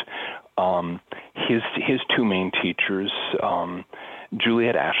met his two main teachers,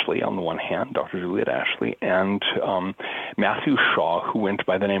 Juliet Ashley on the one hand, Dr. Juliet Ashley, and Matthew Shaw, who went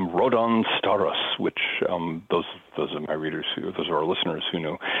by the name Rodon Staros, which those of my readers, those of our listeners who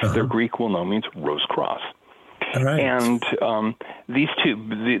know their Greek will know means rose cross. Right. And these two,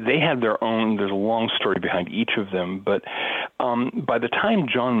 they had their own. There's a long story behind each of them, but by the time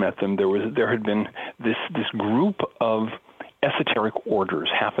John met them, there had been this group of esoteric orders,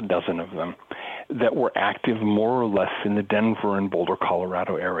 half a dozen of them, that were active more or less in the Denver and Boulder,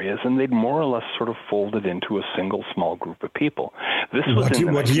 Colorado areas, and they'd more or less sort of folded into a single small group of people. This was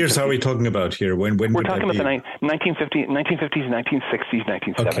what years are we talking about here? When we're talking about the 1950s, 1960s,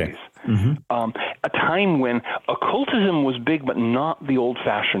 1970s. Okay. A time when occultism was big, but not the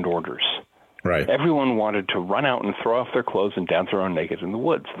old-fashioned orders. Right. Everyone wanted to run out and throw off their clothes and dance around naked in the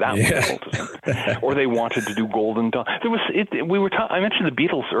woods. That was occultism. Or they wanted to do Golden Dawn. I mentioned the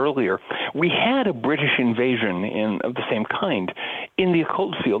Beatles earlier. We had a British invasion of the same kind in the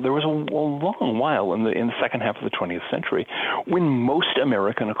occult field. There was a long while in the second half of the 20th century when most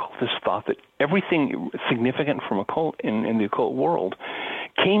American occultists thought that everything significant from occult in the occult world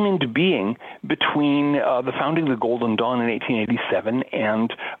came into being between the founding of the Golden Dawn in 1887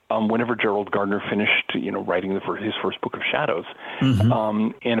 and whenever Gerald Gardner finished, writing his first book of Shadows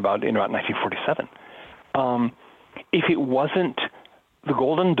in about 1947. If it wasn't the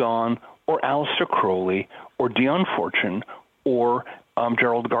Golden Dawn or Aleister Crowley or Dion Fortune or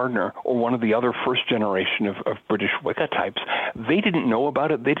Gerald Gardner or one of the other first generation of British Wicca types, they didn't know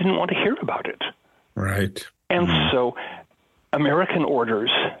about it. They didn't want to hear about it. Right. And so American orders,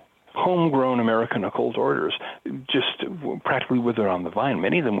 homegrown American occult orders, just practically withered on the vine.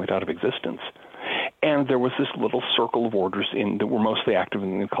 Many of them went out of existence. And there was this little circle of orders that were mostly active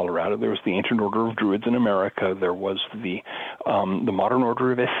in Colorado. There was the Ancient Order of Druids in America. There was the Modern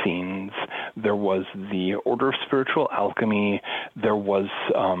Order of Essenes. There was the Order of Spiritual Alchemy. There was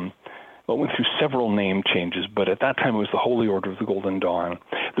it went through several name changes, but at that time it was the Holy Order of the Golden Dawn.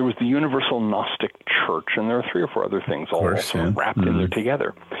 There was the Universal Gnostic Church, and there are 3 or 4 other things all sort of wrapped in there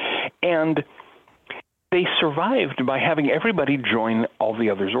together. And they survived by having everybody join all the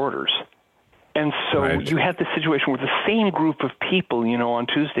others' orders. And so you had this situation where the same group of people, on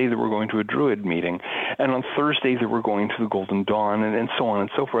Tuesday they were going to a Druid meeting, and on Thursday they were going to the Golden Dawn, and so on and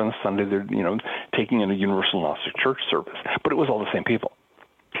so forth. On Sunday they're, taking in a Universal Gnostic Church service. But it was all the same people.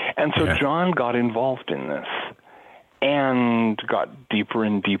 And so John got involved in this and got deeper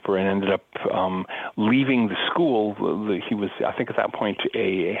and deeper and ended up leaving the school. He was, I think at that point,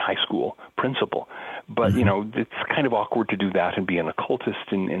 a high school principal. But, it's kind of awkward to do that and be an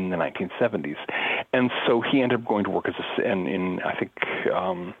occultist in the 1970s. And so he ended up going to work as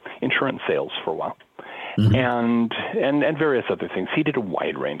insurance sales for a while. And various other things. He did a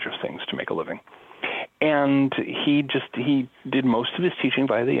wide range of things to make a living. And he did most of his teaching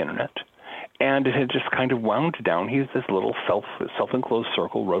via the internet, and it had just kind of wound down. He's this little self-enclosed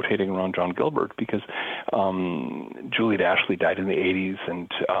circle rotating around John Gilbert because Juliet Ashley died in the 80s,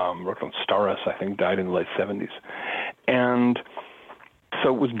 and Rosalind Starus, I think, died in the late 70s. And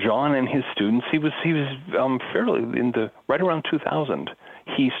so it was John and his students. He was fairly right around 2000.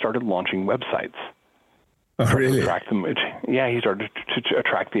 He started launching websites. Oh, really? Attract them. He started to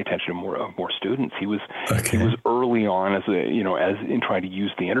attract the attention of more students. He was early on as in trying to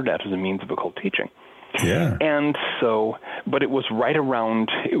use the internet as a means of occult teaching. Yeah. And so, but it was right around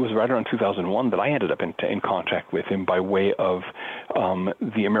 2001 that I ended up in contact with him by way of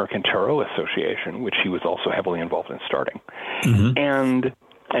the American Tarot Association, which he was also heavily involved in starting. And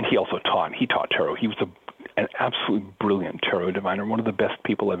he also taught. He taught tarot. He was an absolutely brilliant tarot diviner, one of the best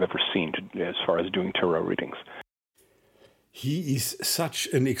people I've ever seen as far as doing tarot readings. He is such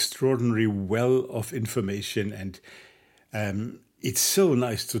an extraordinary well of information, and it's so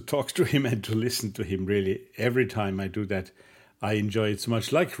nice to talk to him and to listen to him, really. Every time I do that, I enjoy it so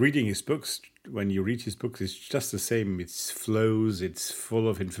much. Like reading his books. When you read his books, it's just the same. It flows, it's full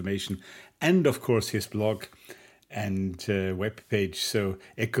of information. And, of course, his blog and webpage. So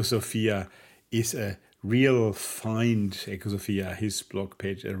Ecosophia is a real find. Ecosophia, his blog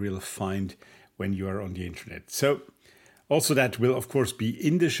page, a real find when you are on the internet. So also that will, of course, be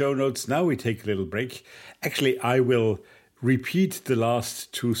in the show notes. Now we take a little break. Actually, I will repeat the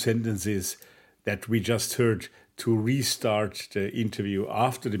last 2 sentences that we just heard to restart the interview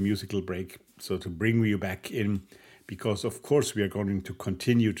after the musical break. So to bring you back in, because of course we are going to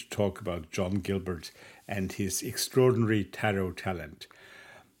continue to talk about John Gilbert and his extraordinary tarot talent.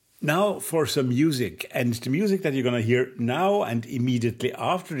 Now for some music, and the music that you're going to hear now and immediately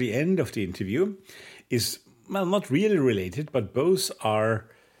after the end of the interview is, well, not really related, but both are,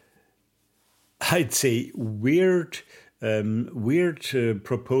 I'd say, weird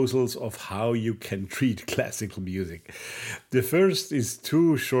proposals of how you can treat classical music. The first is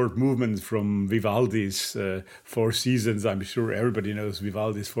 2 short movements from Vivaldi's 4 Seasons. I'm sure everybody knows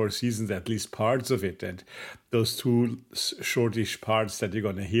Vivaldi's 4 Seasons, at least parts of it. And those 2 shortish parts that you're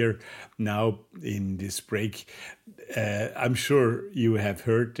going to hear now in this break, I'm sure you have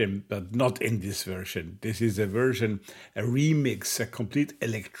heard them, but not in this version. This is a version, a remix, a complete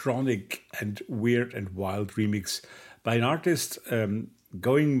electronic and weird and wild remix by an artist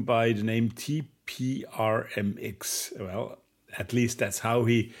going by the name TPRMX. Well, at least that's how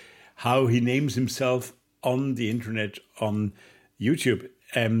he names himself on the internet, on YouTube.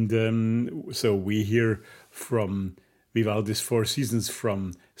 And so we hear from Vivaldi's Four Seasons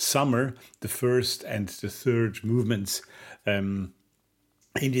from Summer, the first and the third movements.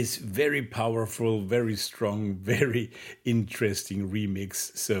 It is very powerful, very strong, very interesting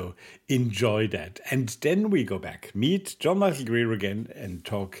remix. So enjoy that. And then we go back, meet John Michael Greer again and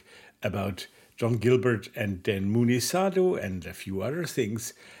talk about John Gilbert and then Mooney Sado and a few other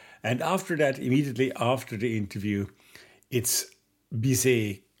things. And after that, immediately after the interview, it's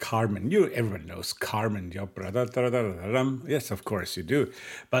Bizet Carmen. Everyone knows Carmen, the opera. Yes, of course you do.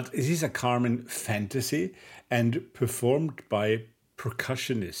 But it is a Carmen fantasy and performed by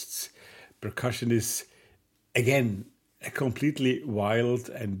percussionists. Percussionists, again, a completely wild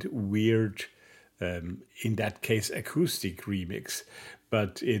and weird, in that case, acoustic remix.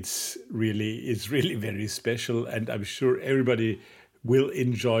 But it's really very special, and I'm sure everybody will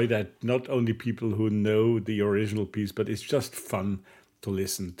enjoy that. Not only people who know the original piece, but it's just fun to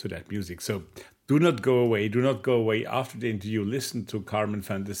listen to that music. So do not go away. Do not go away after the interview. Listen to Carmen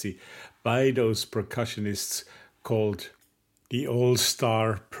Fantasy by those percussionists called the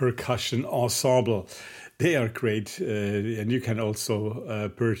All-Star Percussion Ensemble. They are great, and you can also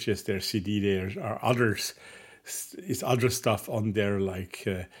purchase their CD. There are others. Is other stuff on there, like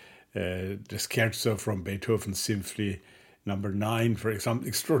the Scherzo from Beethoven's Symphony Number 9, for example.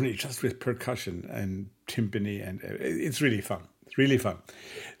 Extraordinary, just with percussion and timpani, and it's really fun. It's really fun.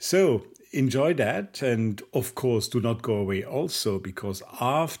 So enjoy that, and of course, do not go away also, because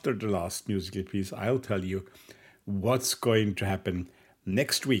after the last musical piece, I'll tell you what's going to happen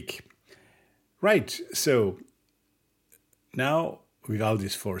next week. Right, so now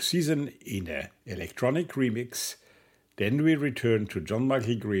Vivaldi's Four Seasons in an electronic remix. Then we return to John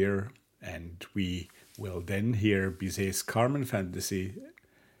Michael Greer, and we will then hear Bizet's Carmen Fantasy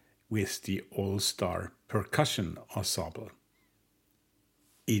with the All-Star Percussion Ensemble.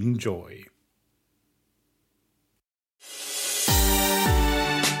 Enjoy.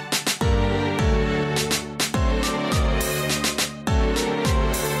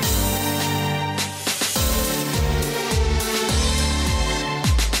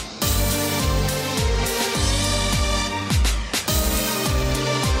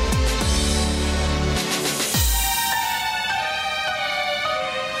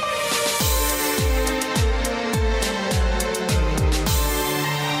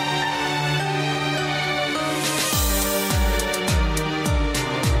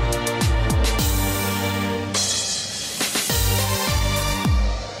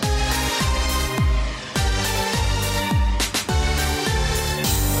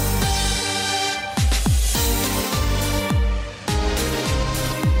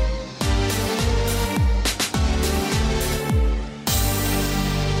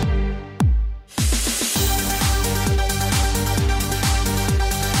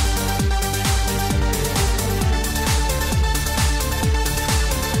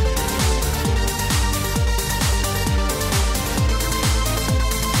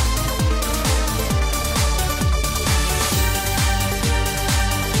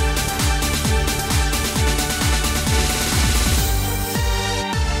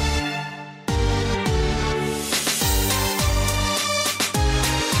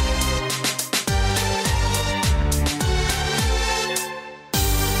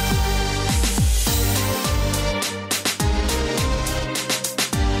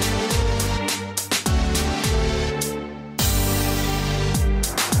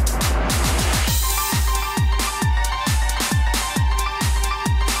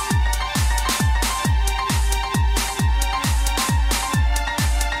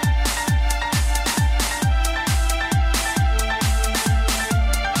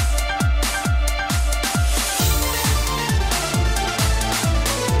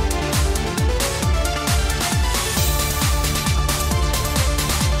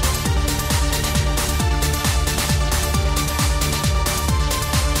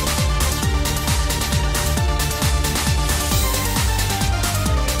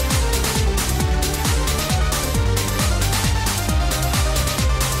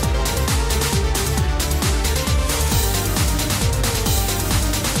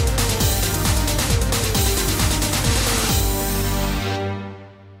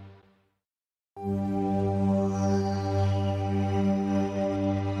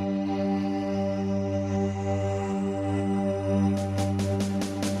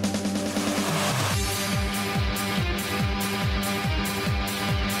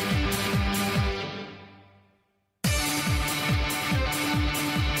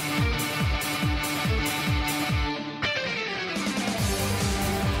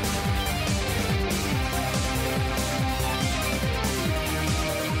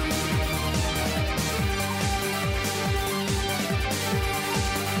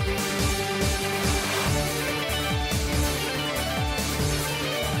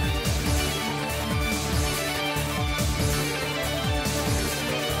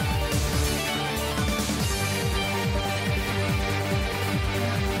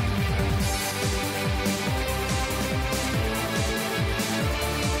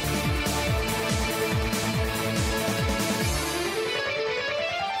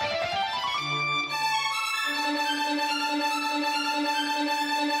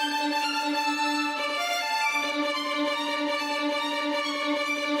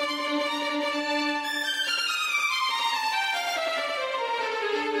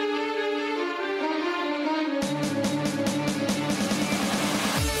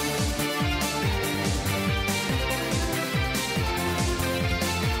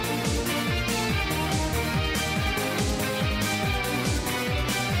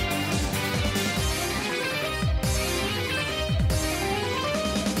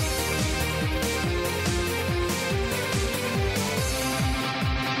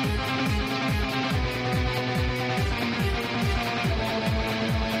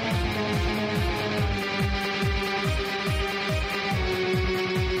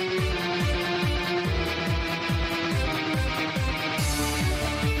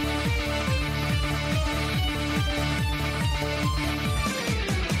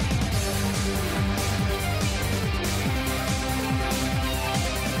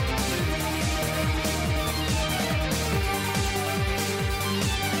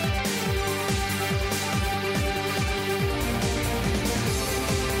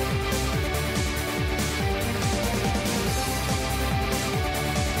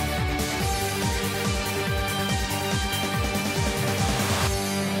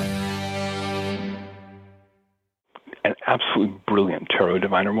 brilliant tarot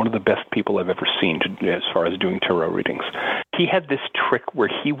diviner, one of the best people I've ever seen as far as doing tarot readings. He had this trick where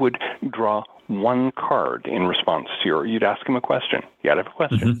he would draw one card in response to you'd ask him a question. You'd have a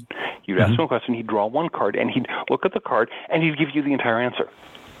question. Mm-hmm. You'd ask him a question, he'd draw one card, and he'd look at the card, and he'd give you the entire answer.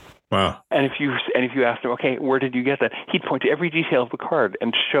 Wow. And if you asked him, okay, where did you get that? He'd point to every detail of the card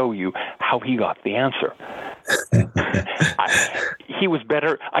and show you how he got the answer. He was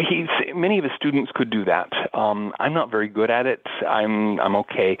better. Many of his students could do that. I'm not very good at it. I'm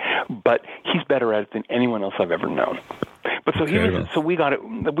okay, but he's better at it than anyone else I've ever known. But so we got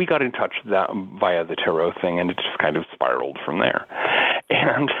in touch via the tarot thing, and it just kind of spiraled from there.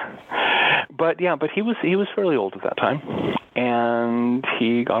 But he was fairly old at that time, and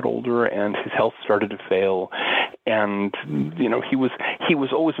he got older, and his health started to fail, and he was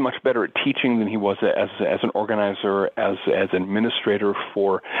always much better at teaching than he was as an organizer, as an administrator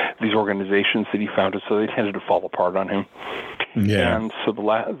for these organizations that he founded. So they tended to fall apart on him. Yeah. And so the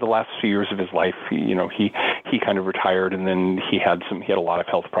last few years of his life, he kind of retired, and then he had a lot of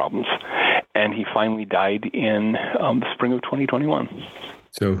health problems, and he finally died in the spring of 2021.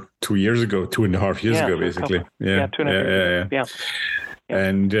 So 2 years ago, 2.5 years ago, basically. 2.5 years ago.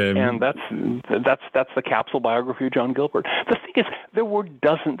 And that's the capsule biography of John Gilbert. The thing is, there were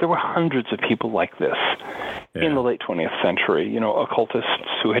hundreds of people like this in the late 20th century. Occultists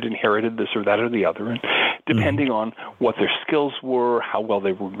who had inherited this or that or the other, and depending on what their skills were, how well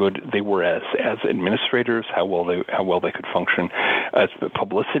they were good, they were as administrators, how well they could function as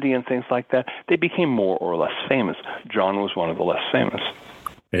publicity and things like that. They became more or less famous. John was one of the less famous.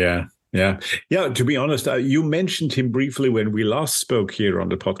 Yeah. To be honest, you mentioned him briefly when we last spoke here on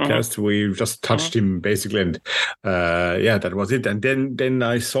the podcast. Mm-hmm. We just touched him basically, and that was it. And then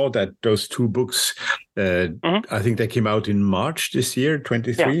I saw that those two books, I think they came out in March this year,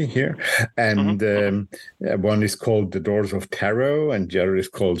 23 here, and one is called The Doors of Tarot, and the other is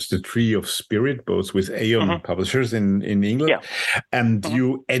called The Tree of Spirit, both with Aeon Publishers in England. Yeah. And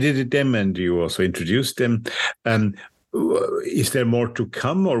you edited them, and you also introduced them. Is there more to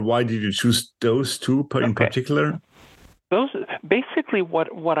come, or why did you choose those two in particular? Those basically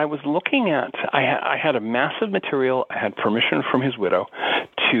what I was looking at. I had a massive material. I had permission from his widow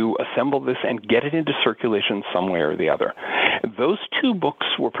to assemble this and get it into circulation some way or the other. Those two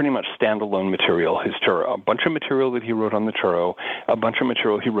books were pretty much standalone material. His tarot, a bunch of material that he wrote on the tarot, a bunch of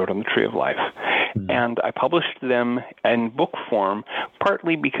material he wrote on the Tree of Life. And I published them in book form,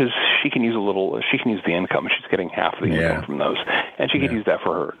 partly because she can use the income. She's getting half the income from those, and she could use that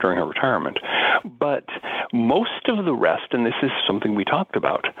for her during her retirement. But most of the rest, and this is something we talked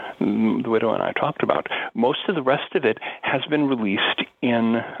about, the widow and I talked about, most of the rest of it has been released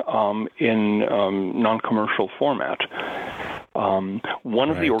in non-commercial format.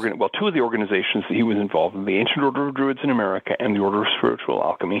 Two of the organizations that he was involved in, the Ancient Order of Druids in America and the Order of Spiritual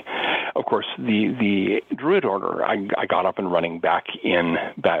Alchemy. Of course, the Druid Order, I got up and running back in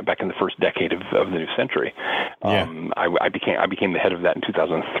the first decade of the new century. I became the head of that in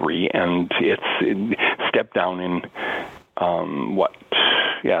 2003, and it stepped down in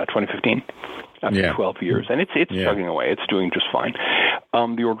 2015. After 12 years, and it's chugging away. It's doing just fine.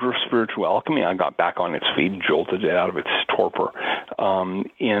 The Order of Spiritual Alchemy, I got back on its feet, jolted it out of its torpor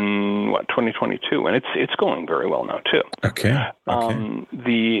in 2022, and it's going very well now too. Okay.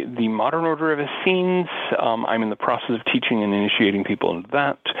 The Modern Order of Essenes, I'm in the process of teaching and initiating people into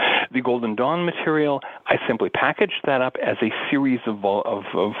that. The Golden Dawn material, I simply packaged that up as a series of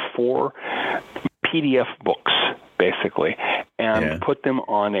 4 PDF books, basically, and put them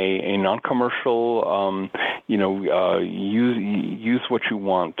on a non-commercial, use what you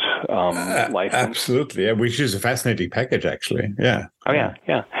want license. Absolutely, which is a fascinating package, actually. Yeah. Oh yeah.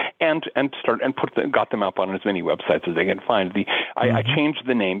 Got them up on as many websites as they can find. I changed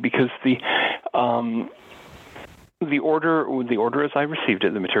the name because the order as I received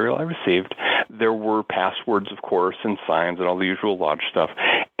it, the material I received, there were passwords, of course, and signs and all the usual lodge stuff.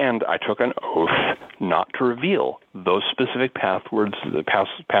 And I took an oath not to reveal those specific passwords,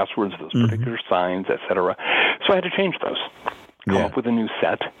 passwords, those particular signs, etc. So I had to change those, come up with a new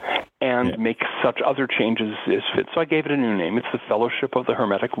set, and make such other changes as fit. So I gave it a new name. It's the Fellowship of the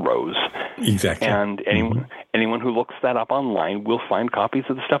Hermetic Rose. Exactly. And anyone who looks that up online will find copies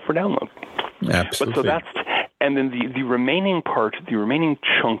of the stuff for download. Absolutely. But so and then the remaining part, the remaining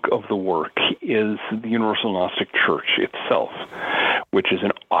chunk of the work is the Universal Gnostic Church itself, which is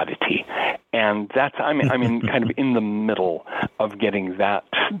an oddity. And that's, I'm kind of in the middle of getting that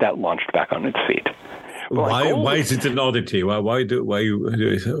launched back on its feet. Why is it an oddity? Why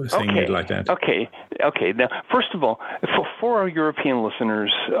you saying it like that? Okay. Now, first of all, for our European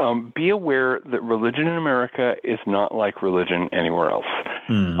listeners, be aware that religion in America is not like religion anywhere else.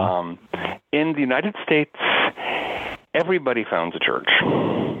 In the United States, everybody founds a church.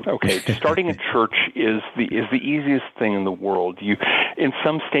 Okay, starting a church is the easiest thing in the world. In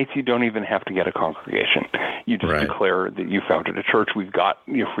some states, you don't even have to get a congregation. You just declare that you founded a church. We've got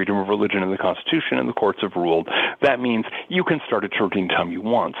freedom of religion in the Constitution, and the courts have ruled. That means you can start a church anytime you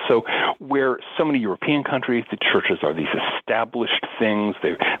want. So where so many European countries, the churches are these established things.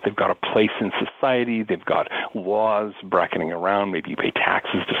 They've got a place in society. They've got laws bracketing around. Maybe you pay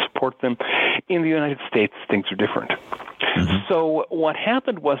taxes to support them. In the United States, things are different. So what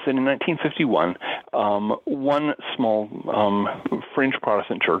happened was that in 1951, one small fringe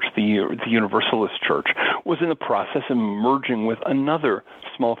Protestant church, the Universalist Church, was in the process of merging with another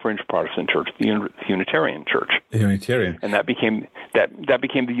small fringe Protestant church, the Unitarian Church. The Unitarian, and that became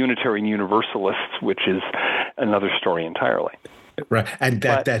the Unitarian Universalists, which is another story entirely. Right, and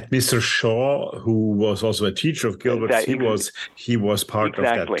that Mr. Shaw, who was also a teacher of Gilbert's, he was part of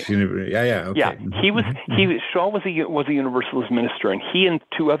that. Shaw was a Universalist minister, and he and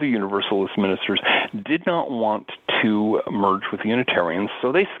two other Universalist ministers did not want to merge with the Unitarians,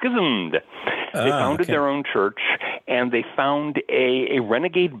 so they schismed. They founded their own church, and they found a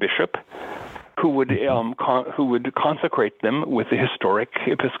renegade bishop who would consecrate them with the historic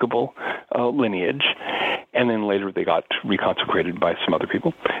Episcopal lineage, and then later they got reconsecrated by some other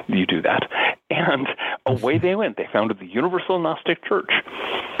people. You do that, and away they went. They founded the Universal Gnostic Church.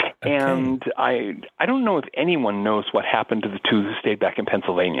 Okay. And I don't know if anyone knows what happened to the two who stayed back in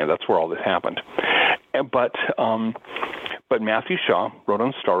Pennsylvania. That's where all this happened. But Matthew Shaw, wrote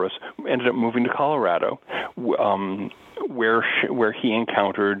on Staros, ended up moving to Colorado, where he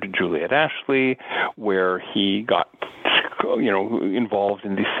encountered Juliet Ashley, where he got involved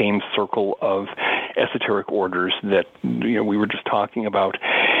in the same circle of esoteric orders that we were just talking about.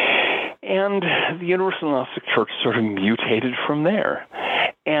 And the Universal Gnostic Church sort of mutated from there.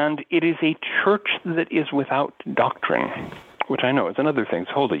 And it is a church that is without doctrine, which I know is another thing.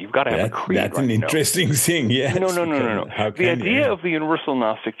 So hold it, you've got to have a creed. That's an interesting thing, yes. No. The idea of the Universal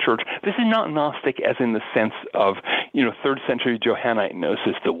Gnostic Church, this is not Gnostic as in the sense of, 3rd century Johannite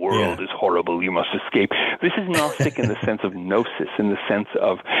gnosis, the world is horrible, you must escape. This is Gnostic in the sense of gnosis, in the sense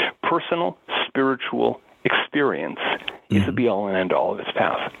of personal, spiritual experience is the be-all and end-all of its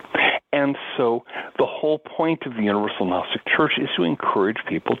path. And so the whole point of the Universal Gnostic Church is to encourage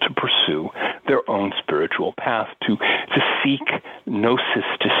people to pursue their own spiritual path, to seek gnosis,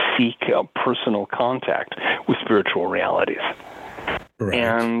 to seek a personal contact with spiritual realities. Right.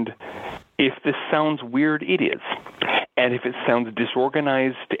 And if this sounds weird, it is. And if it sounds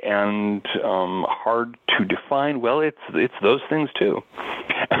disorganized and hard to define, well, it's those things too.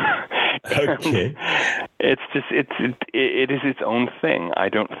 Okay. It is its own thing. I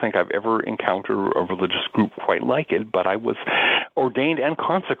don't think I've ever encountered a religious group quite like it, but I was ordained and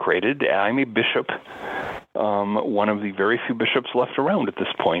consecrated. I'm a bishop, one of the very few bishops left around at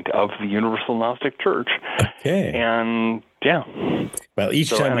this point of the Universal Gnostic Church. Okay. And yeah. Well, each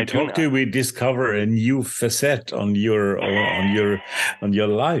time we talk to you, we discover a new facet on your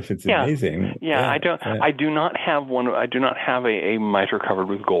life. It's amazing. Yeah, I do not have one. I do not have a mitre covered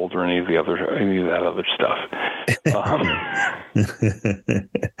with gold or any of that other stuff.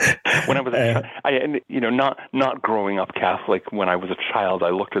 When I was a child, not growing up Catholic. When I was a child, I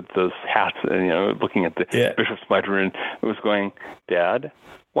looked at those hats, looking at the bishop's mitre, and it was going, Dad,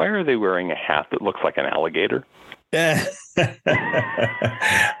 why are they wearing a hat that looks like an alligator?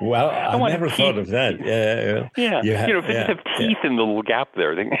 Well, I never thought of that. If they just have teeth in the little gap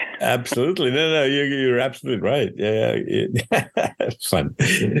there. Absolutely. No, you're absolutely right. It's fun.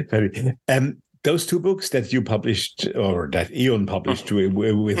 Those two books that you published, or that Eon published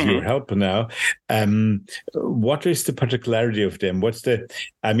with your help now, what is the particularity of them? Does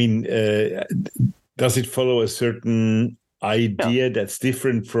it follow a certain idea that's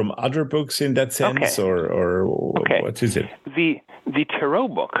different from other books in that sense, or what is it? The Tarot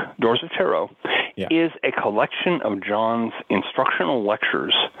book, Doors of Tarot, is a collection of John's instructional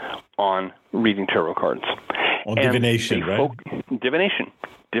lectures on reading tarot cards. On divination, right? Divination.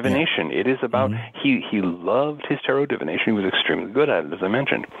 It is about, he loved his tarot divination. He was extremely good at it, as I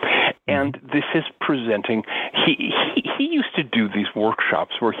mentioned. And this is presenting, he used to do these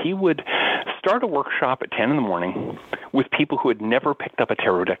workshops where he would start a workshop at 10 in the morning with people who had never picked up a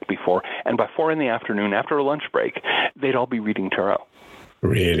tarot deck before, and by 4 in the afternoon, after a lunch break, they'd all be reading tarot.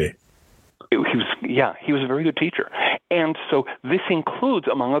 Really? he was a very good teacher. And so this includes,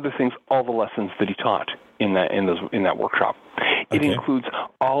 among other things, all the lessons that he taught in that workshop. It includes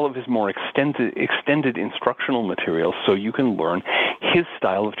all of his more extended instructional materials, so you can learn his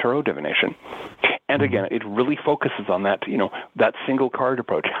style of tarot divination. And again, it really focuses on that, that single card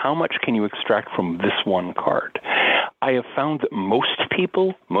approach. How much can you extract from this one card? I have found that most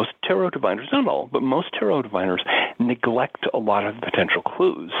tarot diviners, not all, but most tarot diviners neglect a lot of the potential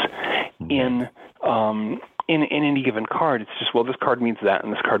clues in any given card. It's just, well, this card means that,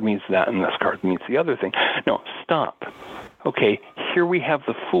 and this card means that, and this card means the other thing. No, stop. Okay, here we have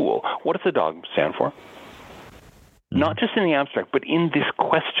the Fool. What does the dog stand for? Not just in the abstract, but in this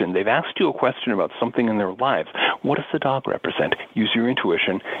question. They've asked you a question about something in their lives. What does the dog represent? Use your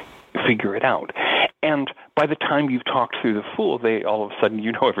intuition, figure it out. And by the time you've talked through the Fool, they all of a sudden,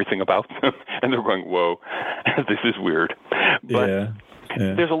 you know everything about them, and they're going, whoa, this is weird. But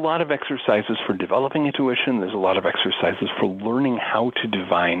there's a lot of exercises for developing intuition. There's a lot of exercises for learning how to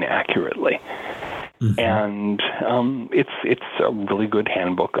divine accurately. And it's a really good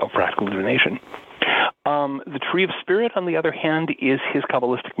handbook of practical divination. The Tree of Spirit, on the other hand, is his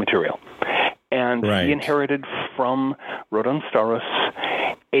Kabbalistic material. And he inherited from Rodin Staros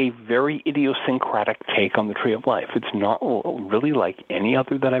a very idiosyncratic take on the Tree of Life. It's not really like any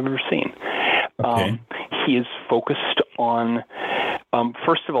other that I've ever seen. He is focused on,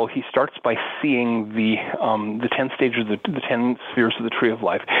 first of all, he starts by seeing the 10 stages, the 10 spheres of the Tree of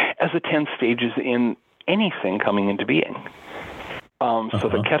Life as the 10 stages in anything coming into being. So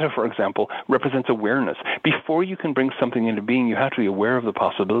the Keta, for example, represents awareness. Before you can bring something into being, you have to be aware of the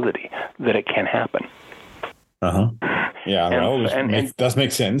possibility that it can happen. Yeah, it does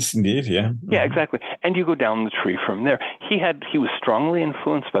make sense, indeed. Yeah. Yeah, exactly. And you go down the tree from there. He was strongly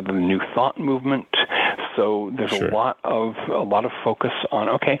influenced by the New Thought movement. So there's a lot of focus on,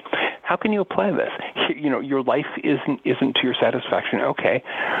 okay, how can you apply this? Your life isn't to your satisfaction. Okay,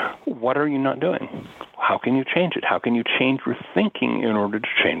 what are you not doing? How can you change it? How can you change your thinking in order to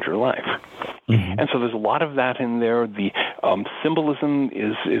change your life? And so there's a lot of that in there. The symbolism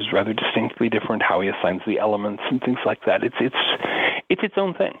is rather distinctly different. How he assigns the elements and things like that. It's its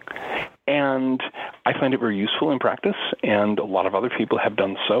own thing. And I find it very useful in practice, and a lot of other people have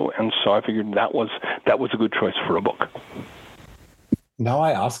done so. And so I figured that was a good choice for a book. Now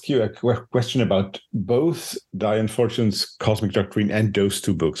I ask you a question about both Diane Fortune's Cosmic Doctrine and those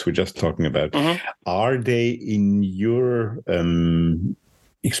two books we're just talking about. Are they, in your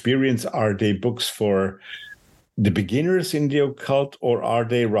experience, are they books for the beginners in the occult, or are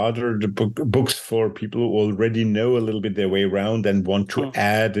they rather the books for people who already know a little bit their way around and want to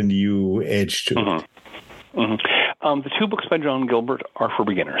add a new edge to it? The two books by John Gilbert are for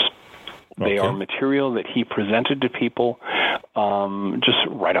beginners. They are material that he presented to people just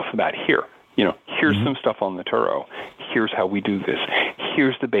right off the bat. Here's some stuff on the tarot. Here's how we do this.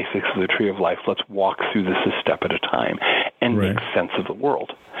 Here's the basics of the Tree of Life. Let's walk through this a step at a time and make sense of the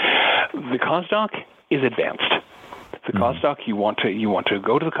world. The Cosdoc is advanced. The Cosdoc, you want to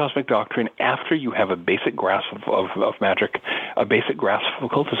go to the Cosmic Doctrine after you have a basic grasp of magic, a basic grasp of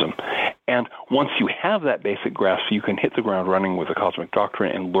occultism. And once you have that basic grasp, you can hit the ground running with the Cosmic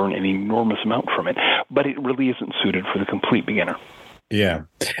Doctrine and learn an enormous amount from it. But it really isn't suited for the complete beginner. Yeah.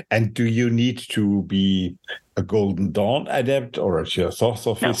 And do you need to be a Golden Dawn adept or a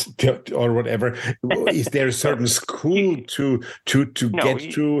Theosophist or whatever? Is there a certain school to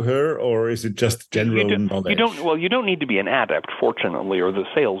get to her, or is it just general knowledge? You don't need to be an adept, fortunately, or the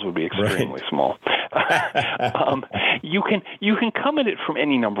sales would be extremely small. You can come at it from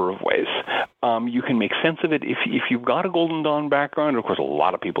any number of ways. You can make sense of it if you've got a Golden Dawn background. Of course, a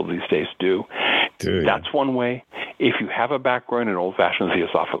lot of people these days do. That's one way. If you have a background in old-fashioned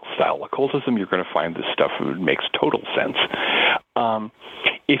Theosophical style occultism, you're going to find this stuff makes total sense.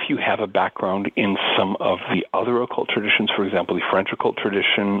 If you have a background in some of the other occult traditions, for example, the French occult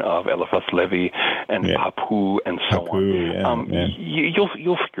tradition of Eliphas Levi and Papou and so on,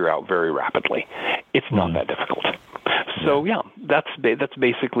 you'll figure out very rapidly. It's not that difficult. So that's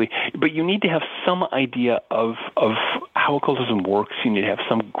basically. But you need to have some idea of how occultism works. You need to have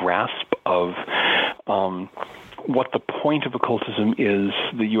some grasp of what the point of occultism is.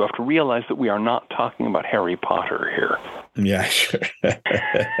 That you have to realize that we are not talking about Harry Potter here. Yeah, sure.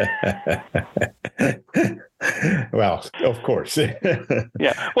 Well, of course.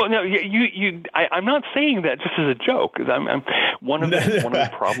 Yeah. Well, no, I'm not saying that just as a joke. I'm one of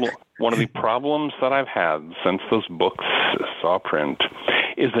the problems that I've had since those books saw print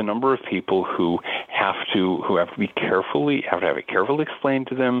is the number of people who have to have it carefully explained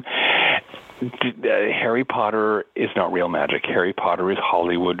to them. Harry Potter is not real magic. Harry Potter is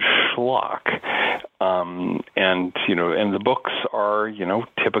Hollywood schlock. And the books are,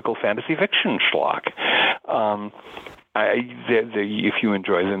 typical fantasy fiction schlock. If you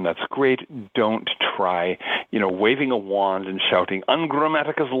enjoy them, that's great. Don't try, waving a wand and shouting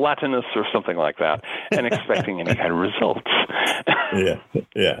 "Ungrammaticus Latinus" or something like that, and expecting any kind of results. Yeah.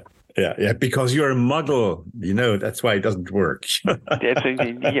 Because you're a Muggle, that's why it doesn't work. One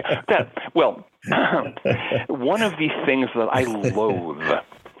of the things that I loathe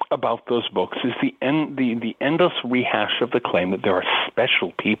about those books is the endless rehash of the claim that there are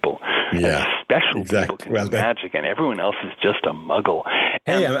special people. Yeah, special people can do magic, and everyone else is just a Muggle.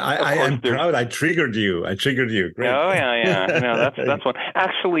 Hey, I'm proud. I triggered you. Great. Oh yeah. No, that's one.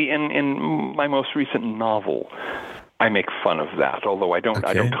 Actually, in my most recent novel, I make fun of that. Although I don't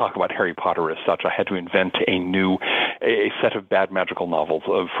talk about Harry Potter as such. I had to invent a set of bad magical novels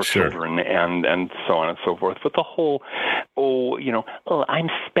for children and so on and so forth. But the whole, I'm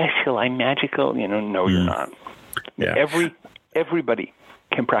special, I'm magical. No, you're not. Yeah. Everybody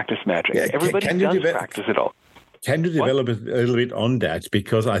can practice magic. Yeah. Everybody does practice it all. Can you develop a little bit on that?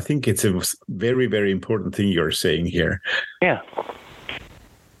 Because I think it's a very, very important thing you're saying here. Yeah.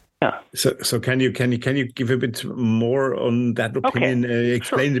 Yeah. So can you give a bit more on that opinion? Okay.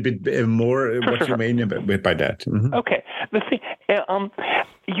 Explain a bit more what you mean by that. Mm-hmm. Okay. The thing,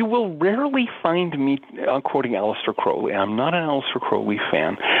 you will rarely find me quoting Aleister Crowley. I'm not an Aleister Crowley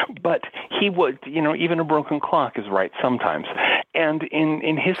fan, but he would, even a broken clock is right sometimes. And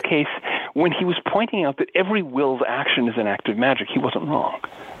in his case, when he was pointing out that every will's action is an act of magic, he wasn't wrong.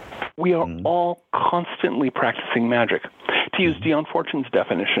 We are all constantly practicing magic. To use Dion Fortune's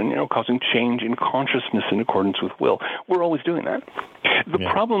definition, causing change in consciousness in accordance with will. We're always doing that. The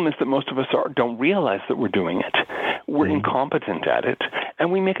problem is that most of us don't realize that we're doing it. We're incompetent at it,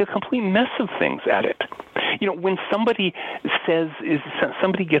 and we make a complete mess of things at it. When somebody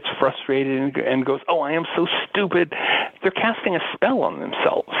somebody gets frustrated and goes, "Oh, I am so stupid," they're casting a spell on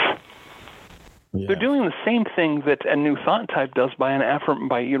themselves. Yeah. They're doing the same thing that a new thought type does by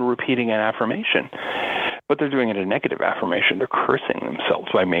repeating an affirmation, but they're doing it a negative affirmation. They're cursing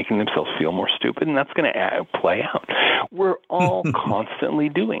themselves by making themselves feel more stupid, and that's going to play out. We're all constantly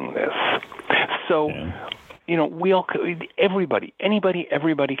doing this. So, everybody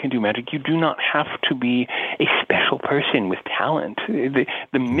can do magic. You do not have to be a special person with talent.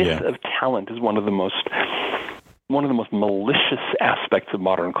 The myth of talent is one of the most malicious aspects of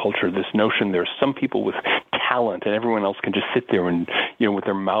modern culture. This notion there's some people with talent and everyone else can just sit there and, with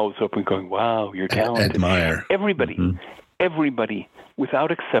their mouths open going, "Wow, you're talented." Admire. Everybody,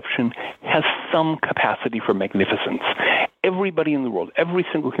 without exception, has some capacity for magnificence. Everybody in the world, every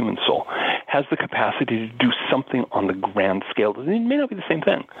single human soul, has the capacity to do something on the grand scale. It may not be the same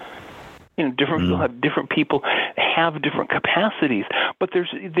thing. Different people have different capacities, but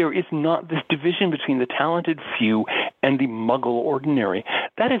there is not this division between the talented few and the Muggle ordinary.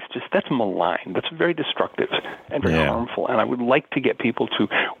 That's malign. That's very destructive and very harmful. And I would like to get people to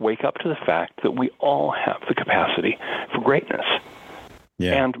wake up to the fact that we all have the capacity for greatness.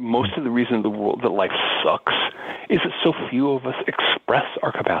 Yeah. And most of the reason that life sucks is that so few of us express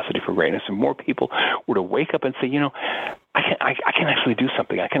our capacity for greatness. And more people were to wake up and say, I can actually do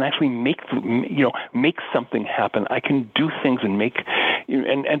something. I can actually make something happen. I can do things and make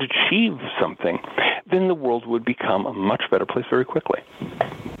and achieve something. Then the world would become a much better place very quickly.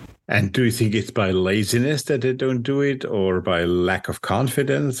 And do you think it's by laziness that they don't do it, or by lack of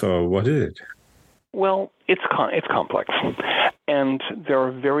confidence, or what is it? Well, it's complex, and there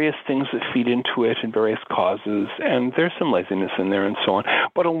are various things that feed into it and various causes, and there's some laziness in there and so on.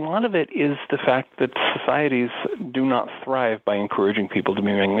 But a lot of it is the fact that societies do not thrive by encouraging people to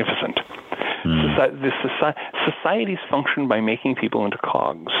be magnificent. Societies function by making people into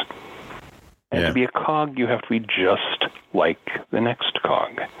cogs. And to be a cog, you have to be just like the next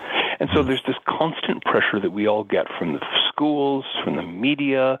cog. And so there's this constant pressure that we all get from the schools, from the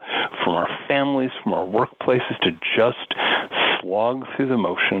media, from our families, from our workplaces to just slog through the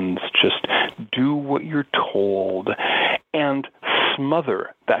motions, just do what you're told, and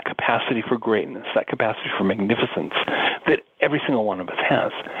smother that capacity for greatness, that capacity for magnificence that every single one of us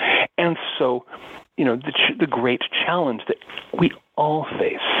has. And so, the great challenge that we all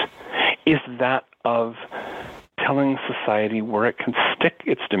face is that of telling society where it can stick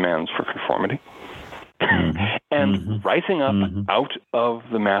its demands for conformity and rising up out of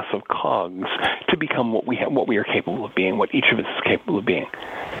the mass of cogs to become what we are capable of being, what each of us is capable of being.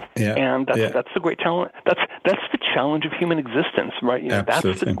 Yeah. And that's the great challenge. That's the challenge of human existence, right?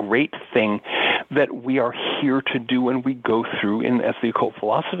 That's the great thing that we are here to do, and we go through, and as the occult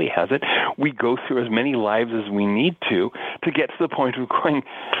philosophy has it, we go through as many lives as we need to get to the point of going,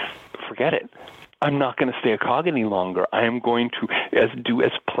 forget it. I'm not going to stay a cog any longer. I am going to do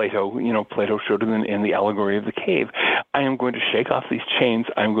as Plato showed in the allegory of the cave. I am going to shake off these chains.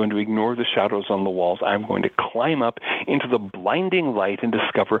 I'm going to ignore the shadows on the walls. I'm going to climb up into the blinding light and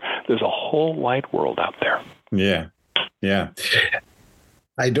discover there's a whole wide world out there. Yeah.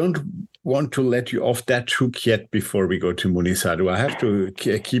 I don't want to let you off that hook yet before we go to Munisadu. I have to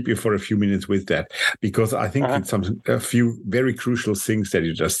keep you for a few minutes with that, because I think it's a few very crucial things that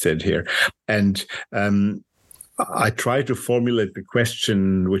you just said here. And I try to formulate the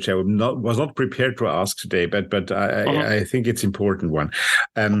question, which I was not prepared to ask today, but I think it's an important one.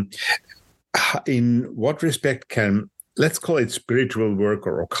 In what respect can, let's call it spiritual work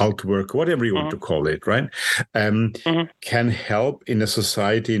or occult work, whatever you want to call it, right? Can help in a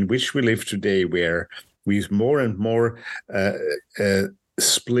society in which we live today, where we're more and more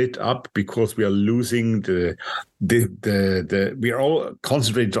split up because we are losing we are all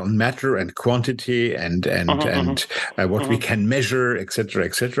concentrated on matter and quantity and what we can measure,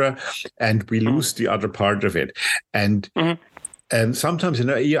 etc., and we lose the other part of it. And sometimes,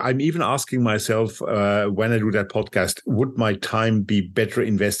 I'm even asking myself when I do that podcast, would my time be better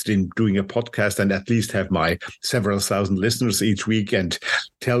invested in doing a podcast and at least have my several thousand listeners each week and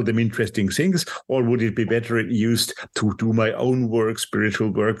tell them interesting things? Or would it be better used to do my own work,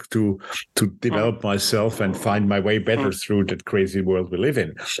 spiritual work, to develop myself and find my way better through that crazy world we live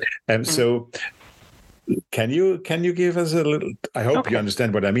in? And so can you give us a little, I hope you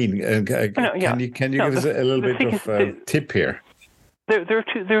understand what I mean. Can you give us a little bit of a tip here? There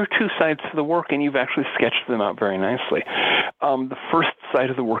are two sides to the work, and you've actually sketched them out very nicely. The first side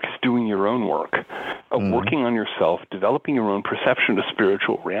of the work is doing your own work, of working on yourself, developing your own perception of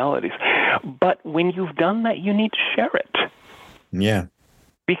spiritual realities. But when you've done that, you need to share it. Yeah.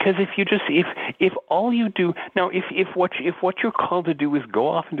 Because if all you do now, if what you're called to do is go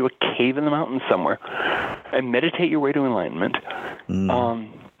off into a cave in the mountains somewhere and meditate your way to enlightenment,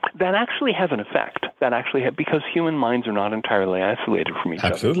 that actually has an effect. Because human minds are not entirely isolated from each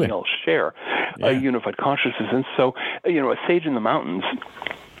other. We all share a unified consciousness. And so, a sage in the mountains,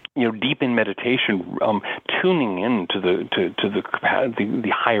 deep in meditation, tuning in to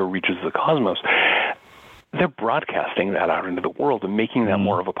the higher reaches of the cosmos, they're broadcasting that out into the world and making that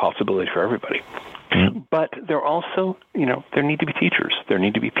more of a possibility for everybody. But there also, there need to be teachers. There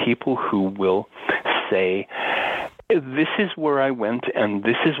need to be people who will say, this is where I went, and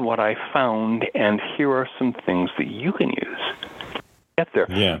this is what I found, and here are some things that you can use. Get there.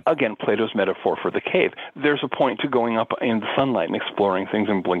 Yeah. Again, Plato's metaphor for the cave. There's a point to going up in the sunlight and exploring things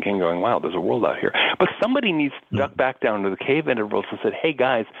and blinking, going, wow, there's a world out here. But somebody needs to duck back down to the cave intervals and said, hey,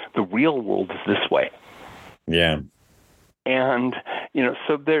 guys, the real world is this way. Yeah. And,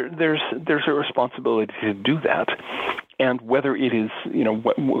 so there's a responsibility to do that. And whether it is,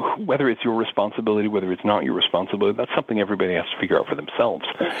 whether it's your responsibility, whether it's not your responsibility, that's something everybody has to figure out for themselves.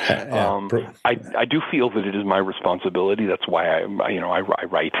 I do feel that it is my responsibility. That's why I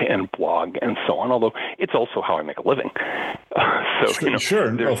write and blog and so on. Although it's also how I make a living. Sure,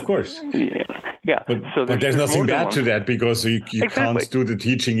 of course. Yeah. But there's nothing bad to that, because you can't do the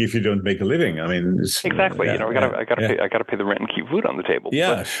teaching if you don't make a living. I mean, exactly. I gotta pay the rent and keep food on the table.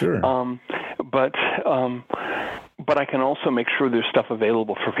 Yeah, sure. But I can also make sure there's stuff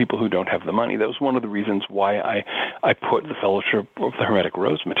available for people who don't have the money. That was one of the reasons why I put the Fellowship of the Hermetic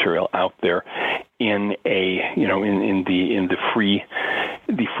Rose material out there in the free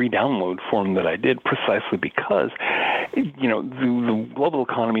download form that I did, precisely because the global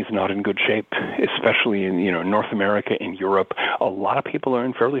economy is not in good shape, especially in North America and Europe. A lot of people are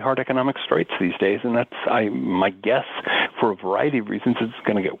in fairly hard economic straits these days, and that's my guess, for a variety of reasons, it's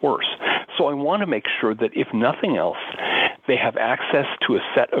going to get worse. So I want to make sure that if nothing else, they have access to a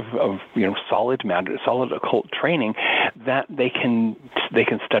set of solid occult training that they can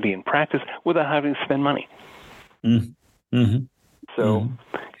study and practice without having to spend money. Mm-hmm. So,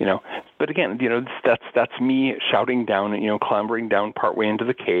 but again, that's me shouting down, clambering down partway into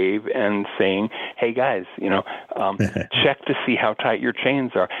the cave and saying, hey guys, check to see how tight your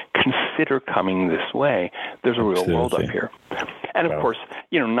chains are. Consider coming this way. There's a real world up here. And of course,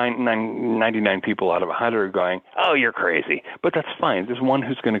 99 people out of 100 are going, oh, you're crazy. But that's fine. There's one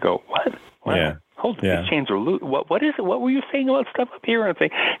who's going to go, what? Yeah. Hold on, these chains are loose. What is it? What were you saying about stuff up here? And I say,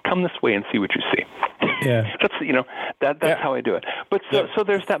 come this way and see what you see. Yeah. That's how I do it. But so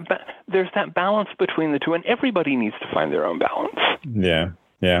there's that balance between the two, and everybody needs to find their own balance. Yeah.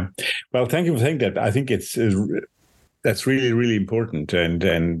 Yeah. Well, thank you for saying that. I think it's That's really, really important, and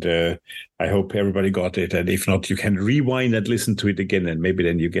I hope everybody got it. And if not, you can rewind and listen to it again, and maybe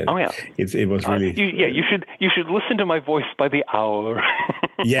then you get it. Oh yeah, it was really. You should listen to my voice by the hour.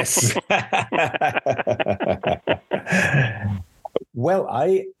 Yes. Well,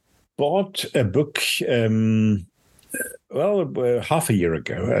 I bought a book. Half a year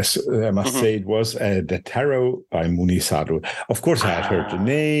ago, I must say, it was The Tarot by Muni Sadhu. Of course, I had heard the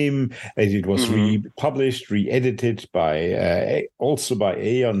name. It was republished, re-edited by also by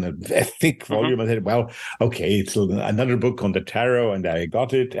Aeon, a thick volume. I said, well, okay, it's another book on the tarot, and I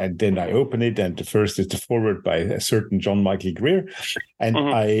got it. And then I opened it, and the first is the foreword by a certain John Michael Greer. And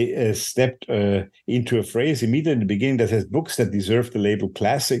I stepped into a phrase immediately in the beginning that says, books that deserve the label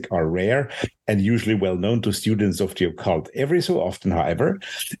classic are rare and usually well known to students of the occult. Every so often, however,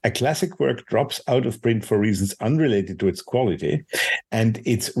 a classic work drops out of print for reasons unrelated to its quality, and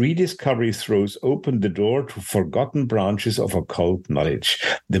its rediscovery throws open the door to forgotten branches of occult knowledge.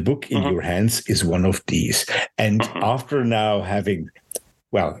 The book in your hands is one of these. And after now having...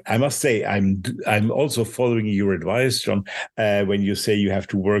 Well, I must say, I'm also following your advice, John, when you say you have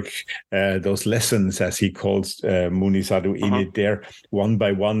to work those lessons, as he calls Muni Sadhu, in it there, one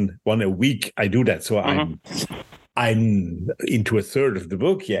by one a week. I do that. So I'm into a third of the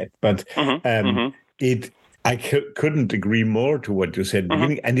book yet, but I couldn't agree more to what you said at the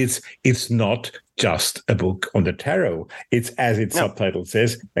beginning. And it's not just a book on the tarot. It's, as its subtitle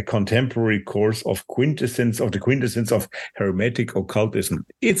says, a contemporary course of the quintessence of Hermetic occultism.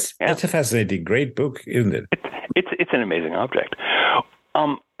 It's a fascinating, great book, isn't it? It's an amazing object.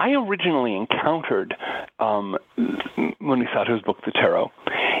 I originally encountered Muni Sadhu's book, The Tarot,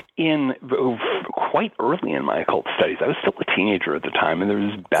 quite early in my occult studies. I was still a teenager at the time, and there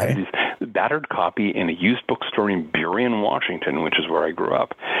was this battered copy in a used bookstore in Burien, Washington, which is where I grew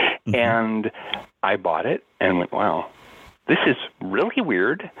up. And I bought it and went, wow, this is really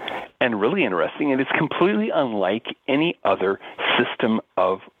weird and really interesting, and it's completely unlike any other system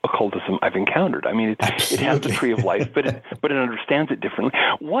of occultism I've encountered. I mean, it has the Tree of Life, but it understands it differently.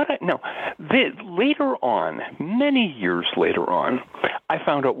 Later on, many years later on, I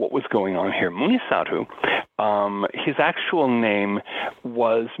found out what was going on here. Muni Sadhu, his actual name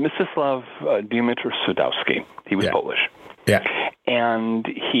was Mstislav Dmytr Sadowski. He was Polish. Yeah. And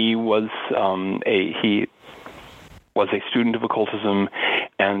he was a student of occultism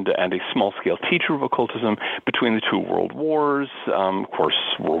and a small-scale teacher of occultism between the two world wars. Of course,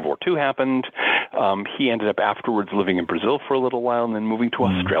 World War II happened. He ended up afterwards living in Brazil for a little while and then moving to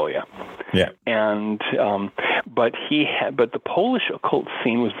Australia. Yeah. And but the Polish occult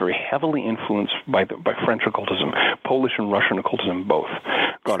scene was very heavily influenced by French occultism. Polish and Russian occultism both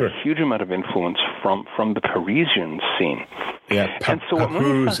got a huge amount of influence from the Parisian scene. Yeah,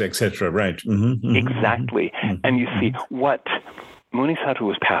 Papus, etc. Right. Exactly. And you see what Muni Sadhu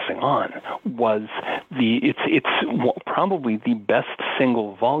was passing on was it's probably the best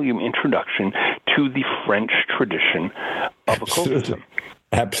single volume introduction to the French tradition of occultism.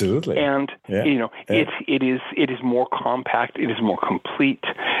 Absolutely. And it is more compact, it is more complete.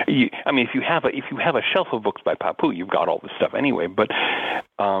 If you have a shelf of books by Papus, you've got all this stuff anyway, but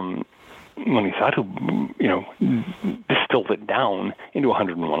Muni Sadhu, distilled it down into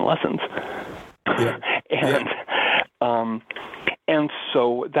 101 lessons. And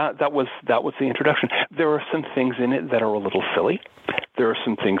so that was the introduction. There are some things in it that are a little silly. There are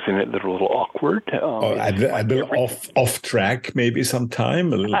some things in it that are a little awkward. A bit off track, maybe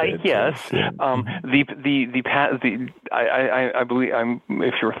sometime a little bit. Yes. I believe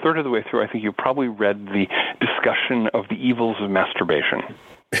if you're a third of the way through, I think you probably read the discussion of the evils of masturbation.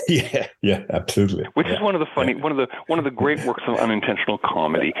 Yeah, absolutely. Which is one of the great works of unintentional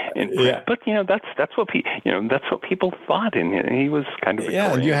comedy. But that's what people thought, and he was kind of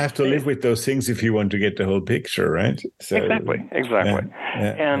and you have to live with those things if you want to get the whole picture, right? So, exactly.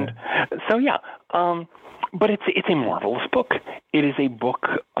 But it's a marvelous book. It is a book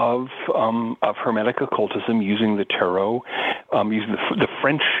of Hermetic occultism using the tarot, using the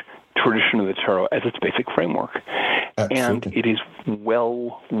French tradition of the tarot as its basic framework. Absolutely. And it is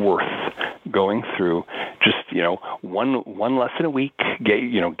well worth going through. Just one lesson a week. Get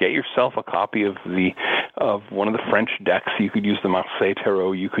yourself a copy of one of the French decks. You could use the Marseille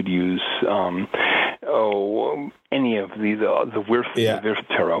Tarot. You could use any of the Wirth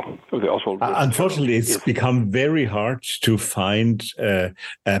Tarot. Unfortunately, it's become very hard to find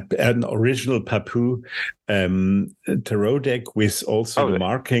an original Papus tarot deck with also the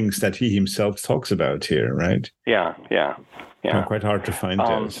markings that he himself talks about here, right? Yeah. Quite hard to find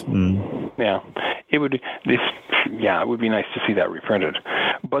those. Yeah, it would. it would be nice to see that reprinted.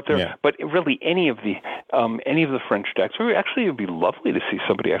 But but really any of the French decks, or actually it would be lovely to see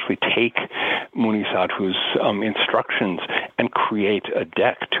somebody actually take Muni Sadhu's instructions and create a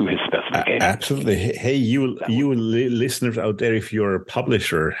deck to his specifications. Absolutely. Hey, you listeners out there, if you're a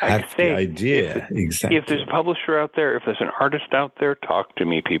publisher, have the idea. Exactly. If there's a publisher out there, if there's an artist out there, talk to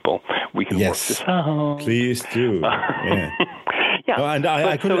me, people. We can work this out. Please do. Yeah. No, and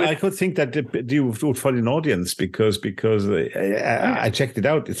I could think that you would find an audience because I checked it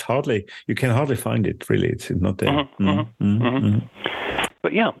out. You can hardly find it, really. It's not there.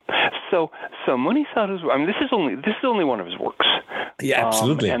 But so Muni Sadhu's. I mean, this is only one of his works. Yeah,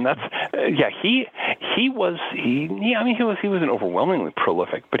 absolutely. And that's he was an overwhelmingly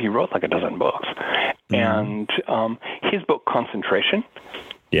prolific, but he wrote like a dozen books, and his book Concentration.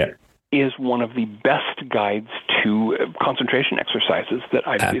 Yeah. Is one of the best guides to concentration exercises that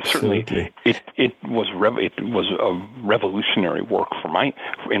I've certainly. It was a revolutionary work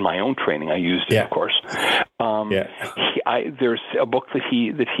in my own training. I used it, of course. There's a book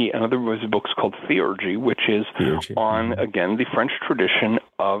another was books called Theurgy, which is on again the French tradition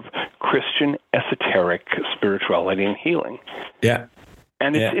of Christian esoteric spirituality and healing. Yeah,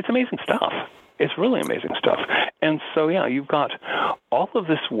 and it's amazing stuff. It's really amazing stuff. And so, you've got all of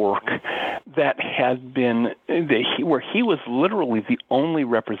this work that had been, where he was literally the only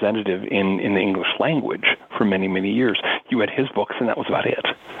representative in the English language for many, many years. You had his books, and that was about it.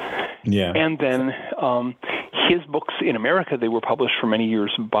 Yeah. And then his books in America, they were published for many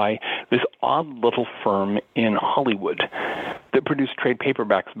years by this odd little firm in Hollywood that produced trade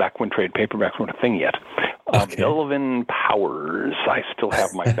paperbacks back when trade paperbacks weren't a thing yet. Melvin Powers. I still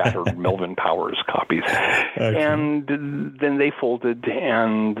have my battered Melvin Powers copies. And then they folded,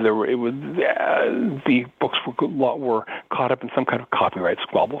 and the books were caught up in some kind of copyright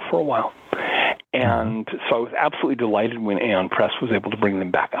squabble for a while. And so I was absolutely delighted when Aeon Press was able to bring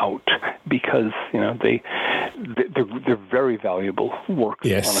them back out because they're very valuable works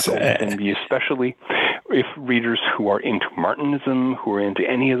on a golden, especially if readers who are into Martinism, who are into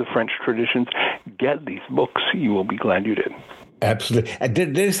any of the French traditions, get these books. You will be glad you did. Absolutely. And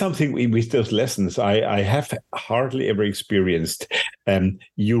there's something with those lessons I have hardly ever experienced.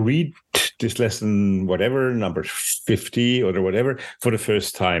 You read this lesson, whatever, number 50 or whatever, for the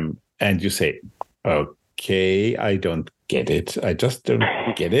first time, and you say, okay, I don't get it. I just don't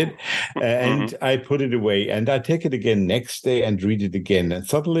get it. And I put it away, and I take it again next day and read it again. And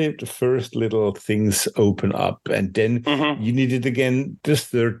suddenly the first little things open up, and then you need it again this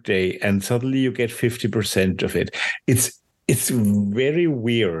third day, and suddenly you get 50% of it. It's very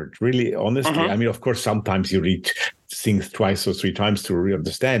weird, really, honestly. I mean, of course, sometimes you read things twice or three times to really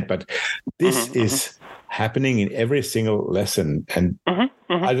understand, but this is happening in every single lesson. And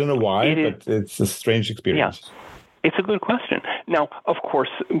I don't know why, but it's a strange experience. Yeah. It's a good question. Now, of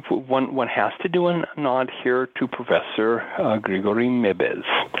course, one has to do a nod here to Professor Grigory Mebes.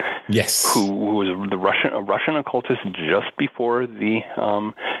 Yes, who was a Russian occultist just before the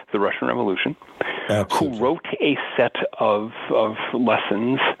Russian Revolution. Absolutely. Who wrote a set of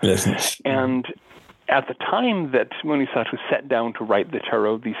lessons. And at the time that Muni Sadhu sat down to write the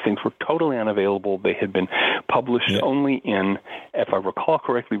tarot, these things were totally unavailable. They had been published only in, if I recall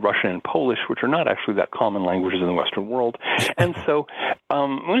correctly, Russian and Polish, which are not actually that common languages in the Western world. And so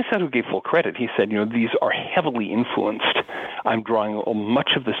Muni Sadhu gave full credit. He said, these are heavily influenced. I'm drawing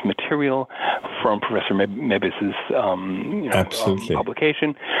much of this material from Professor Mebes's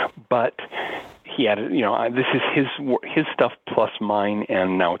publication, but he added, this is his stuff plus mine,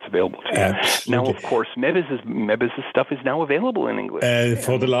 and now it's available to you. Absolutely. Now, of course, Mebes's stuff is now available in English.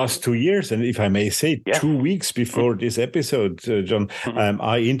 For the last 2 years, and if I may say, 2 weeks before this episode, John,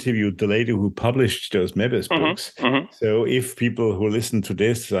 I interviewed the lady who published those Mebes books. So if people who listen to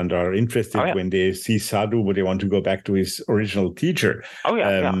this and are interested when they see Sadhu, but they want to go back to his original teacher,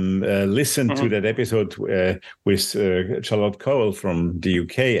 listen to that episode with Charlotte Cowell from the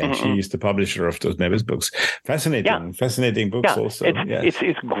UK, and she is the publisher of those Mebes books. Fascinating books also.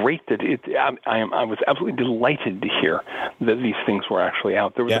 It's great that I was absolutely delighted to hear that these things were actually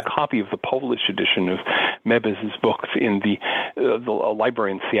out. There was a copy of the Polish edition of Mebes's books in the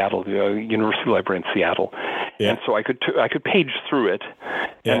library in Seattle, the University Library in Seattle. And so I could page through it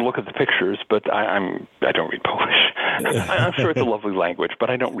and look at the pictures, but I don't read Polish. I'm sure it's a lovely language,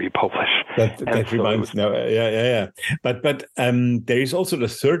 but I don't read Polish. That reminds me. But there is also the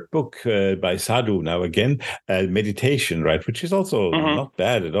third book by Sadhu now again, meditation, right? Which is also not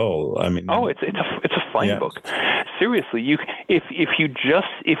bad at all. I mean, it's a fine book. Seriously, if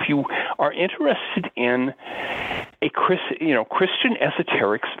you are interested in a Christian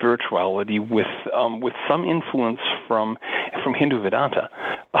esoteric spirituality with some influence from Hindu Vedanta,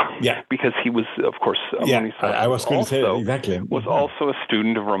 because he was, of course, I was going to say that exactly. Was also a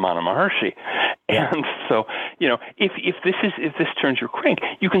student of Ramana Maharshi, and so if this turns your crank,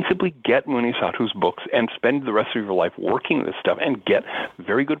 you can simply get Muni Sadhu's books and spend the rest of your life working this stuff and get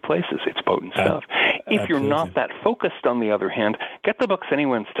very good places. It's potent stuff. If you're not that focused, on the other hand, get the books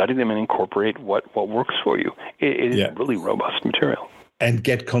anyway and study them and incorporate what works for you. It is really robust material. And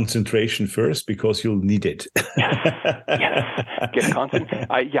get concentration first, because you'll need it. Yes. Get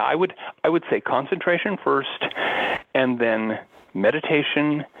I would say concentration first, and then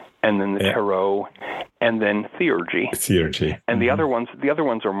meditation, and then the tarot, and then theurgy. And the other ones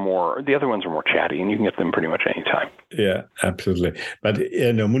are more chatty, and you can get them pretty much any time. Yeah, absolutely. But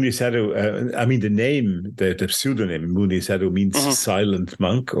Muni Sadhu, the name, the pseudonym Muni Sadhu means silent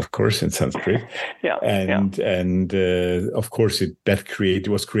monk, of course, in Sanskrit. And of course it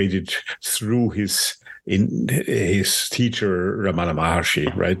was created through his teacher Ramana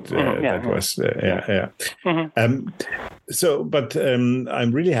Maharshi, right? But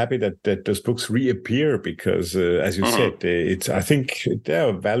I'm really happy that those books reappear, because, as you said, I think they're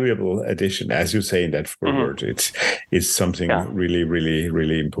a valuable addition, as you say in that foreword. It's something really, really,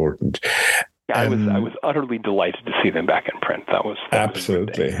 really important. I was utterly delighted to see them back in print. That was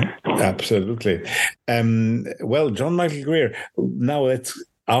absolutely. Well, John Michael Greer. Now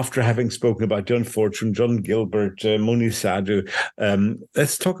after having spoken about John Fortune, John Gilbert, Muni Sadhu,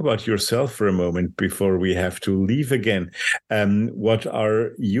 let's talk about yourself for a moment before we have to leave again. What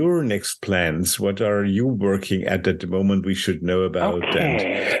are your next plans? What are you working at the moment we should know about?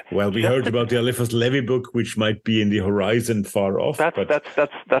 Okay. And, we heard about the Eliphas Levi book, which might be in the horizon far off.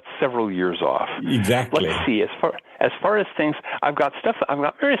 That's several years off. Exactly. Let's see. As far as things, I've got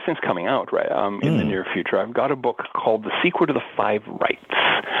various things coming out, right, in the near future. I've got a book called The Secret of the Five Rights.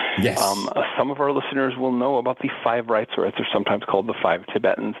 Yes. Some of our listeners will know about the Five Rights, or as they're sometimes called, the Five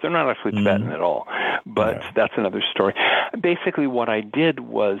Tibetans. They're not actually Tibetan at all, but that's another story. Basically, what I did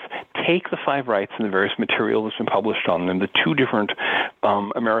was take the Five Rights and the various material that's been published on them, the two different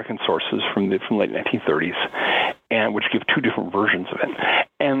American sources from the late 1930s, and which give two different versions of it,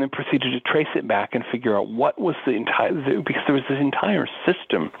 and then proceeded to trace it back and figure out what was because there was this entire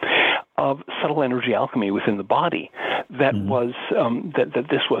system of subtle energy alchemy within the body that was that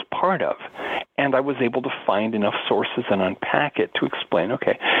this was part of. And I was able to find enough sources and unpack it to explain,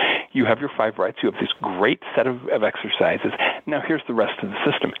 okay, you have your Five Rights, you have this great set of exercises, now here's the rest of the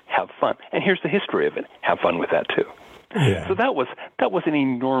system, have fun. And here's the history of it, have fun with that too. Yeah. So that was an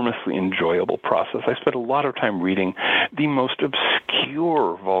enormously enjoyable process. I spent a lot of time reading the most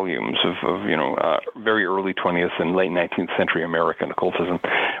obscure volumes of very early 20th and late 19th century American occultism,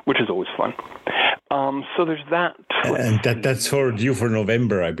 which is always fun. So there's that. And that's due for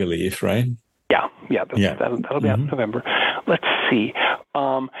November, I believe, right? That'll be out in November. Let's see.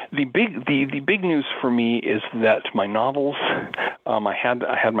 The big news for me is that my novels, I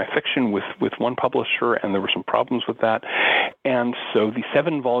had my fiction with one publisher, and there were some problems with that, and so the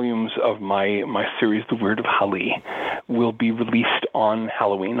 7 volumes of my series, The Weird of Hali, will be released on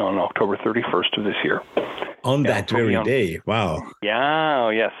Halloween, on October 31st of this year. On that very day, wow! Yeah,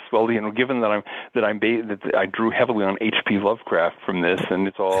 yes. Well, given that I drew heavily on H.P. Lovecraft from this, and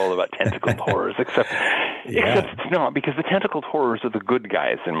it's all about tentacled horrors, except it's not, because the tentacled horrors are the good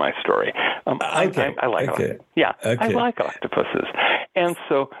guys in my story. I like octopuses, and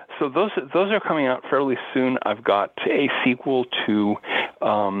so those are coming out fairly soon. I've got a sequel to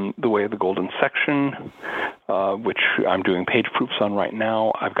The Way of the Golden Section, which I'm doing page proofs on right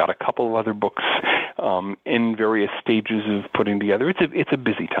now. I've got a couple of other books in various stages of putting together. It's a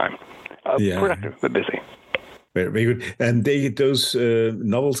busy time, productive but busy. Very good. And those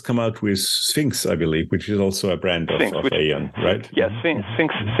novels come out with Sphinx, I believe, which is also a brand of Aeon, right? Yes,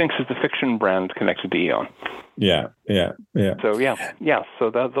 Sphinx is the fiction brand connected to Aeon. Yeah. So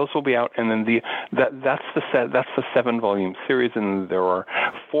those will be out, and then that's the 7-volume series, and there are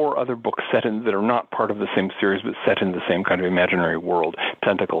 4 other books that are not part of the same series, but set in the same kind of imaginary world,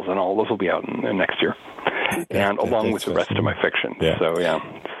 tentacles and all. Those will be out next year, and along with the rest of my fiction. Yeah. So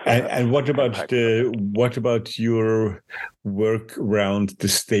And what about your work around the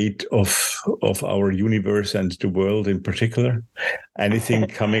state of our universe and the world in particular? Anything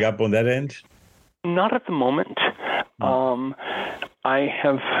coming up on that end? Not at the moment. I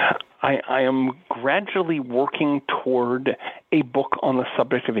am gradually working toward a book on the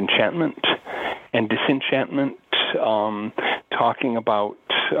subject of enchantment and disenchantment, talking about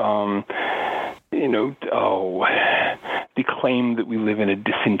the claim that we live in a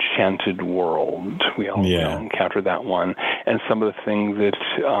disenchanted world. We all encounter that one. And some of the things that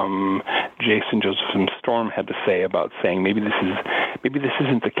Jason Josephson Storm had to say about saying maybe this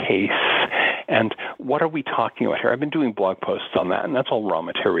isn't the case. And what are we talking about here? I've been doing blog posts on that, and that's all raw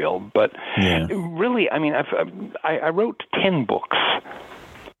material. But really, I mean, I wrote 10 books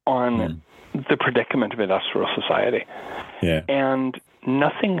on the predicament of industrial society. Yeah. And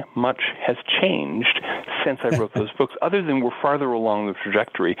nothing much has changed since I wrote those books, other than we're farther along the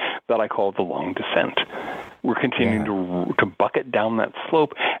trajectory that I call the long descent. We're continuing to bucket down that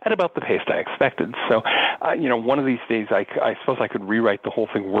slope at about the pace I expected. So, one of these days, I suppose I could rewrite the whole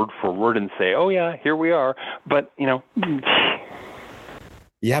thing word for word and say, oh, yeah, here we are. But,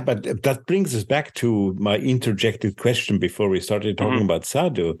 Yeah, but that brings us back to my interjected question before we started talking about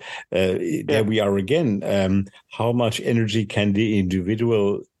sadhu. There we are again. How much energy can the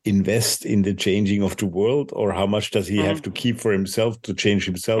individual invest in the changing of the world, or how much does he have to keep for himself to change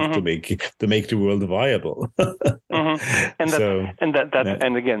himself to make the world viable? And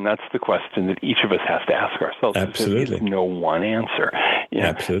again, that's the question that each of us has to ask ourselves. Absolutely, there's no one answer.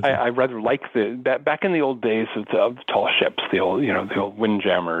 Absolutely, I rather like back in the old days of the tall ships, the old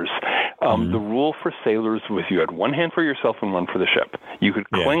windjammers. The rule for sailors was you had one hand for yourself and one for the ship. You could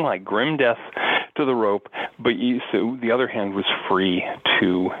cling like grim death to the rope, but so the other hand was free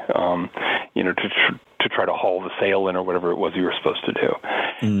to try to haul the sail in or whatever it was you were supposed to do.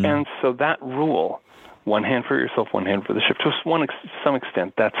 And so that rule, one hand for yourself, one hand for the ship, to some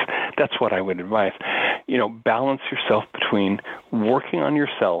extent, that's what I would advise. Balance yourself between working on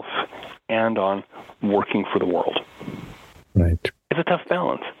yourself and on working for the world. Right. It's a tough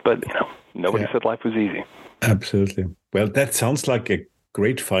balance, but nobody said life was easy. Absolutely. Well, that sounds like a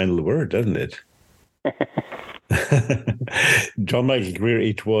great final word, doesn't it? John Michael Greer,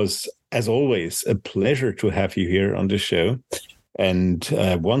 it was, as always, a pleasure to have you here on the show. And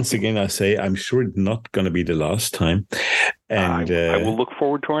once again, I say, I'm sure it's not going to be the last time. And I will look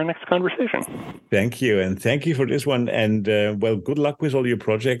forward to our next conversation. Thank you. And thank you for this one. And good luck with all your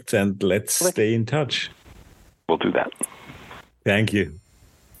projects, and let's stay in touch. We'll do that. Thank you.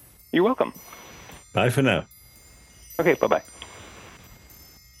 You're welcome. Bye for now. Okay, bye-bye.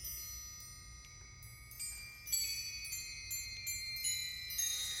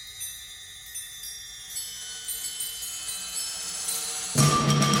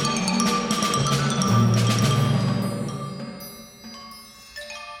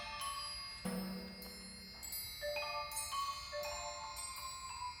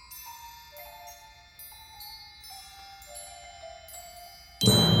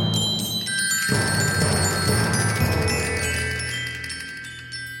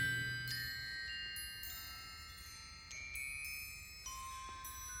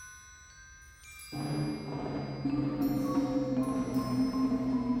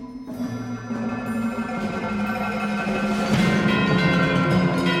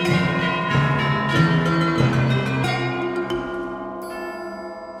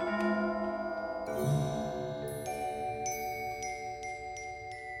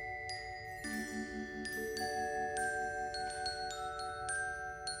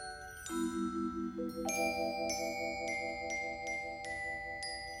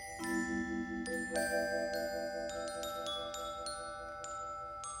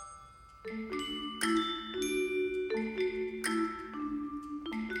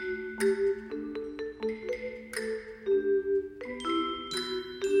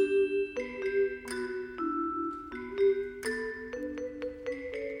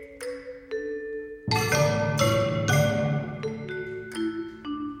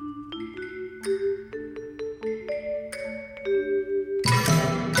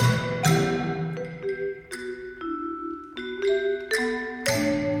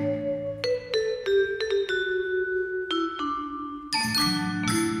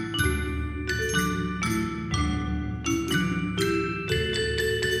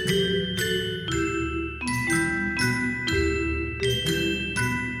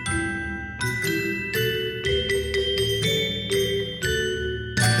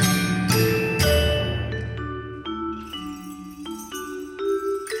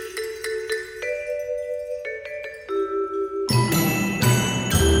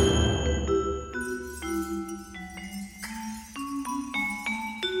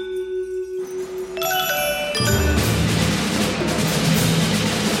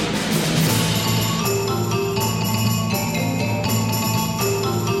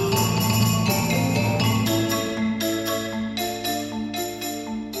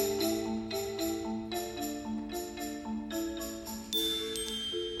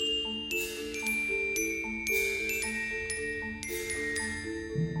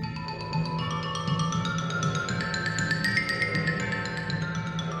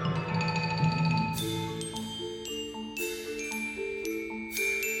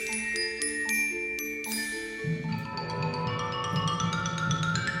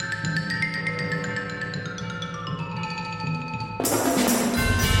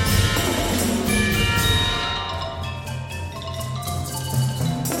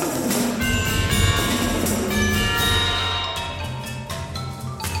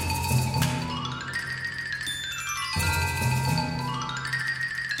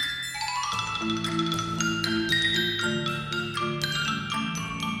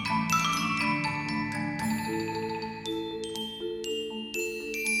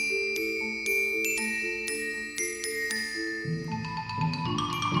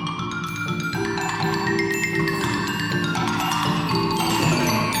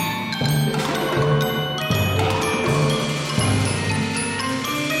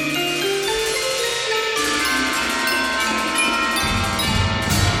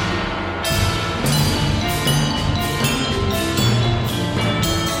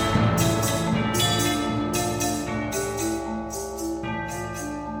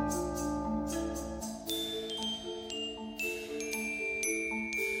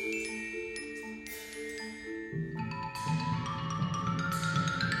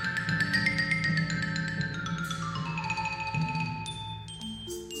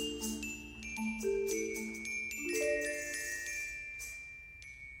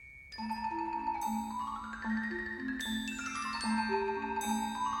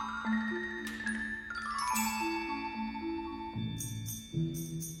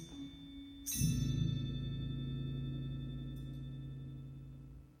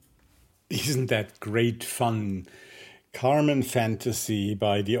 Isn't that great fun? Carmen Fantasy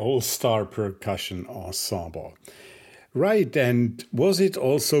by the All-Star Percussion Ensemble. Right, and was it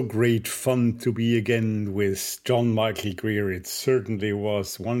also great fun to be again with John Michael Greer? It certainly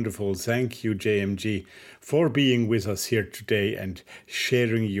was wonderful. Thank you, JMG, for being with us here today and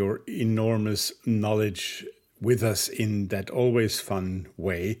sharing your enormous knowledge with us in that always fun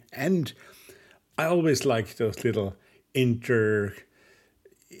way. And I always like those little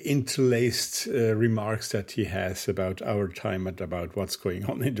interlaced remarks that he has about our time and about what's going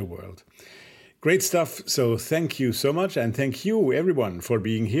on in the world. Great stuff. So thank you so much. And thank you, everyone, for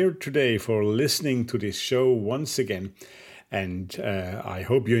being here today, for listening to this show once again. And I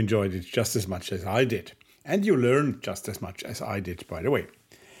hope you enjoyed it just as much as I did. And you learned just as much as I did, by the way.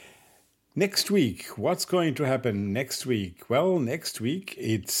 Next week, what's going to happen next week? Well, next week,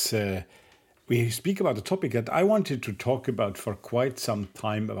 we speak about a topic that I wanted to talk about for quite some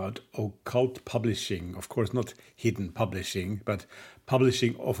time, about occult publishing. Of course, not hidden publishing, but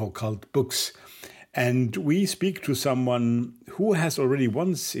publishing of occult books. And we speak to someone who has already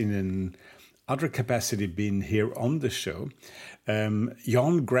once in an other capacity been here on the show,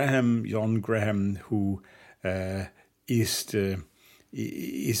 Jon Graham, who is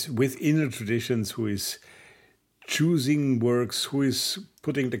with Inner Traditions, who is choosing works, who is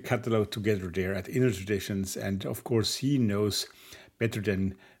putting the catalog together there at Inner Traditions. And of course, he knows better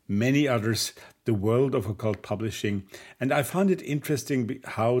than many others the world of occult publishing. And I found it interesting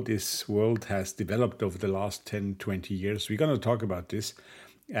how this world has developed over the last 10, 20 years. We're going to talk about this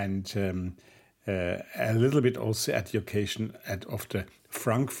and a little bit also at the occasion of the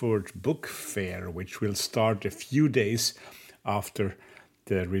Frankfurt Book Fair, which will start a few days after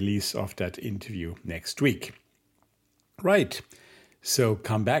the release of that interview next week. Right, so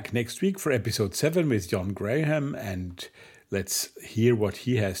come back next week for episode 7 with Jon Graham, and let's hear what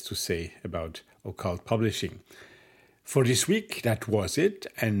he has to say about occult publishing. For this week, that was it,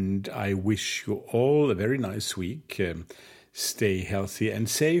 and I wish you all a very nice week. Stay healthy and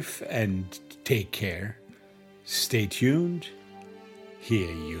safe, and take care. Stay tuned.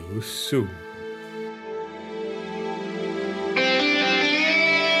 Hear you soon.